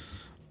case.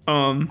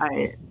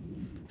 I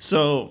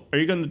So are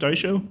you going to the Dice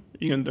Show? Are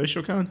you going to Dice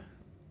Show Con?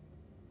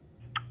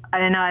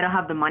 don't know. I don't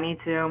have the money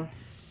to.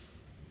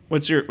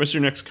 What's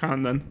your next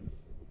con then?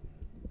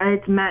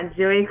 It's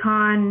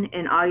MatsuriCon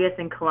in August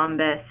in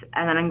Columbus,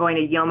 and then I'm going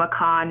to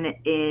YomaCon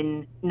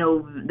in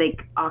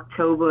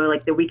October,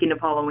 like the weekend of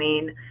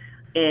Halloween,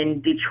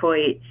 in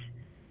Detroit,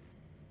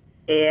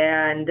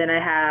 and then I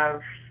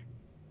have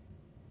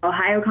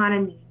OhioCon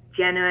in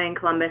January in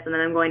Columbus, and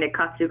then I'm going to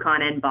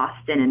KatsuCon in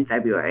Boston in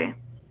February.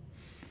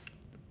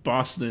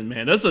 Boston,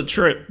 man, that's a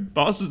trip.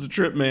 Boston's a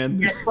trip,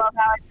 man. Yeah,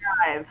 12-hour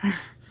drive.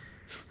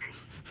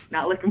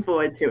 Not looking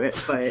forward to it,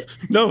 but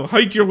no,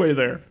 hike your way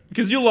there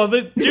because you love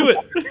it. Do it.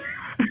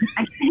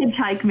 I can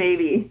hitchhike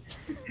maybe.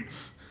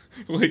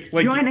 like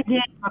join a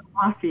gang of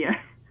mafia.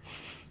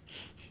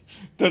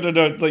 No.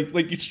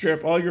 Like you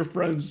strap all your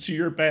friends to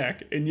your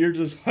back and you're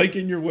just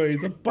hiking your way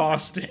to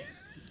Boston.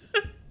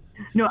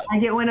 No, I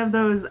get one of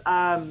those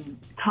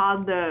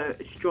toddler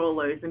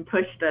strollers and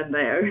push them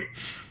there.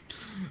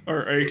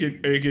 Or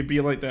it could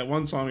be like that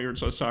one song we were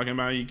just talking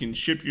about. You can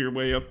ship your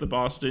way up to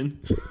Boston.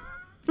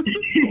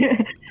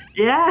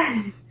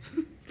 Yeah.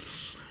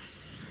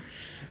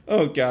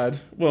 Oh God.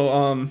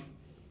 Well,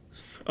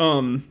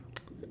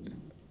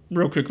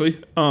 real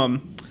quickly,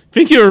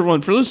 thank you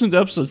everyone for listening to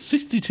episode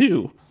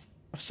 62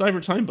 of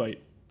Cyber Time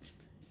Bite.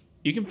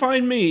 You can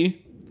find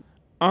me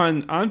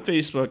on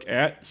Facebook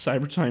at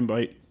Cyber Time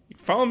Bite. You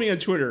can follow me on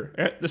Twitter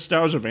at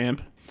NostalgiaVamp,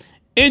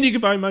 and you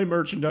can buy my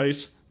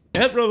merchandise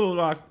at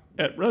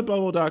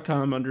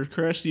Redbubble.com under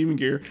Crash Steven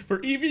Gear, where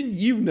even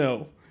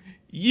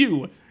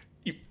you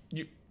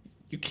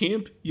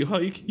camp, you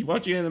hike, you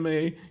watch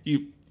anime,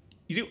 you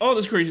do all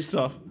this crazy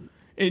stuff,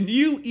 and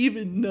you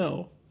even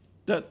know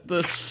that the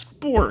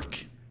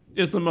spork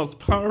is the most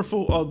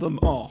powerful of them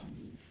all.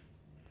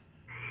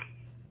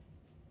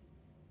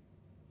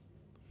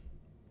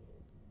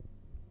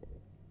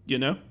 You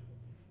know?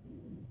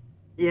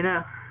 You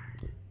know.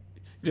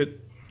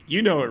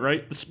 You know it,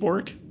 right? The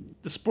spork?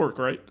 The spork,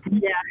 right?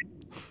 Yeah.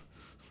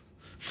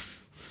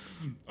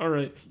 All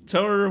right.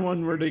 Tell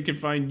everyone where they can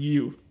find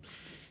you.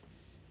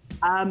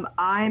 I'm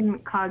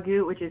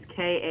Kagoot, which is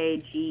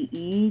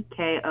KAGEKOOT,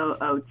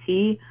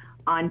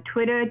 on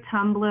Twitter,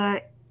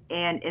 Tumblr,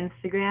 and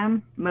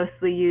Instagram.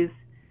 Mostly use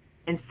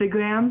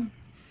Instagram.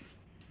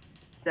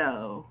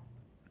 So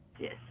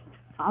just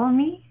follow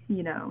me.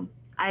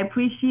 I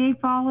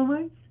appreciate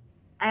followers.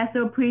 I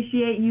also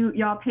appreciate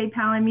y'all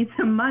PayPaling me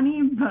some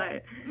money,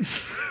 but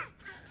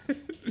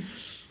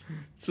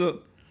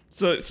So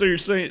you're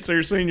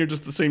saying you're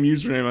just the same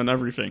username on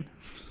everything?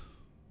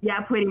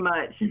 Yeah, pretty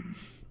much.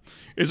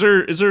 Is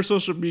there a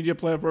social media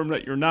platform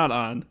that you're not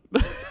on?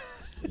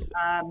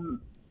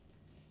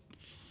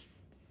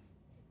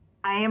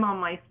 I am on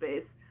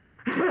MySpace.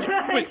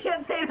 I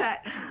can't say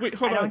that. Wait,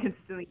 hold on. I don't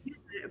consistently use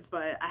it,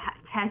 but I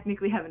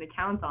technically have an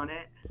account on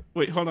it.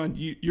 Wait, hold on.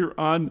 You're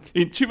on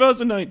in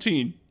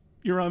 2019.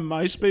 You're on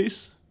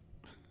MySpace?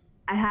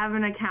 I have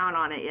an account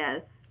on it,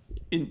 yes.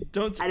 I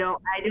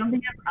don't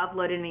think I've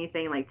uploaded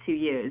anything in like 2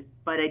 years,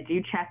 but I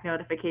do check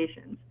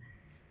notifications.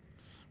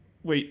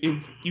 Wait,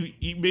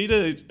 you made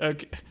a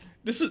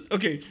this is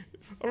okay.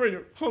 All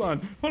right, hold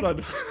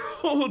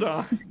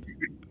on.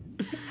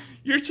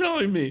 You're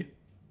telling me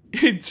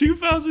in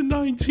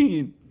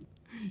 2019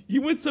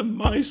 you went to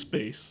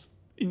MySpace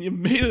and you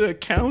made an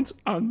account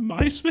on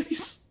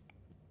MySpace?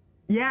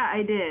 Yeah,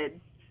 I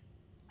did.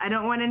 I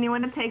don't want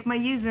anyone to take my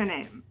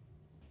username.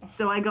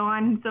 So I go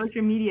on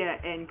social media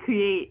and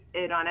create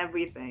it on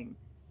everything.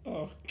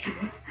 Oh,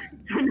 God.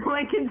 So no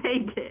one can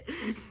take it.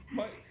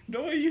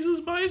 No one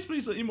uses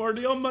MySpace anymore.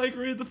 They all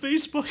migrated to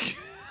Facebook.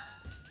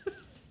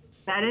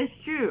 That is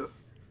true.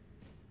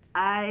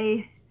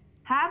 I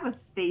have a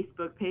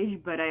Facebook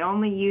page, but I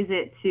only use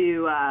it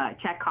to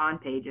check con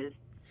pages.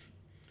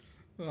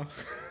 Oh,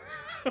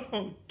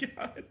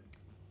 God.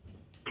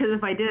 Because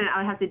if I didn't, I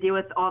would have to deal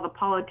with all the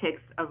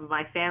politics of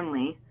my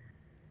family,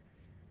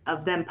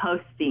 of them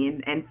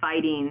posting and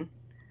fighting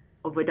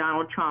over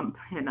Donald Trump,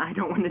 and I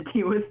don't want to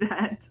deal with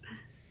that.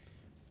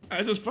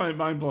 I just find it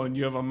mind-blowing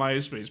you have a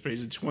MySpace page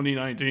in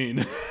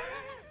 2019.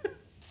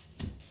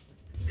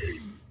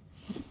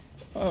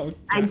 Oh, God.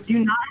 I do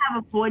not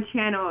have a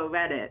 4chan or a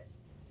Reddit,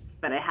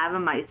 but I have a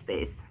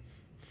MySpace.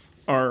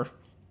 Or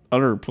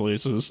other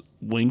places.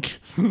 Wink.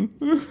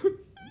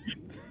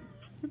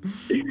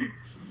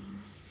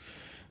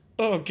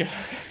 Oh, God.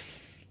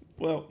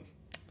 Well,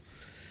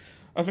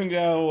 I think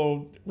that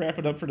will wrap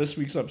it up for this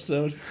week's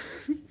episode.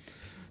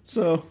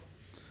 So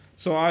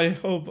I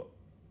hope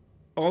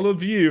all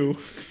of you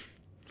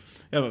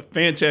have a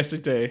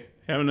fantastic day.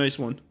 Have a nice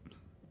one.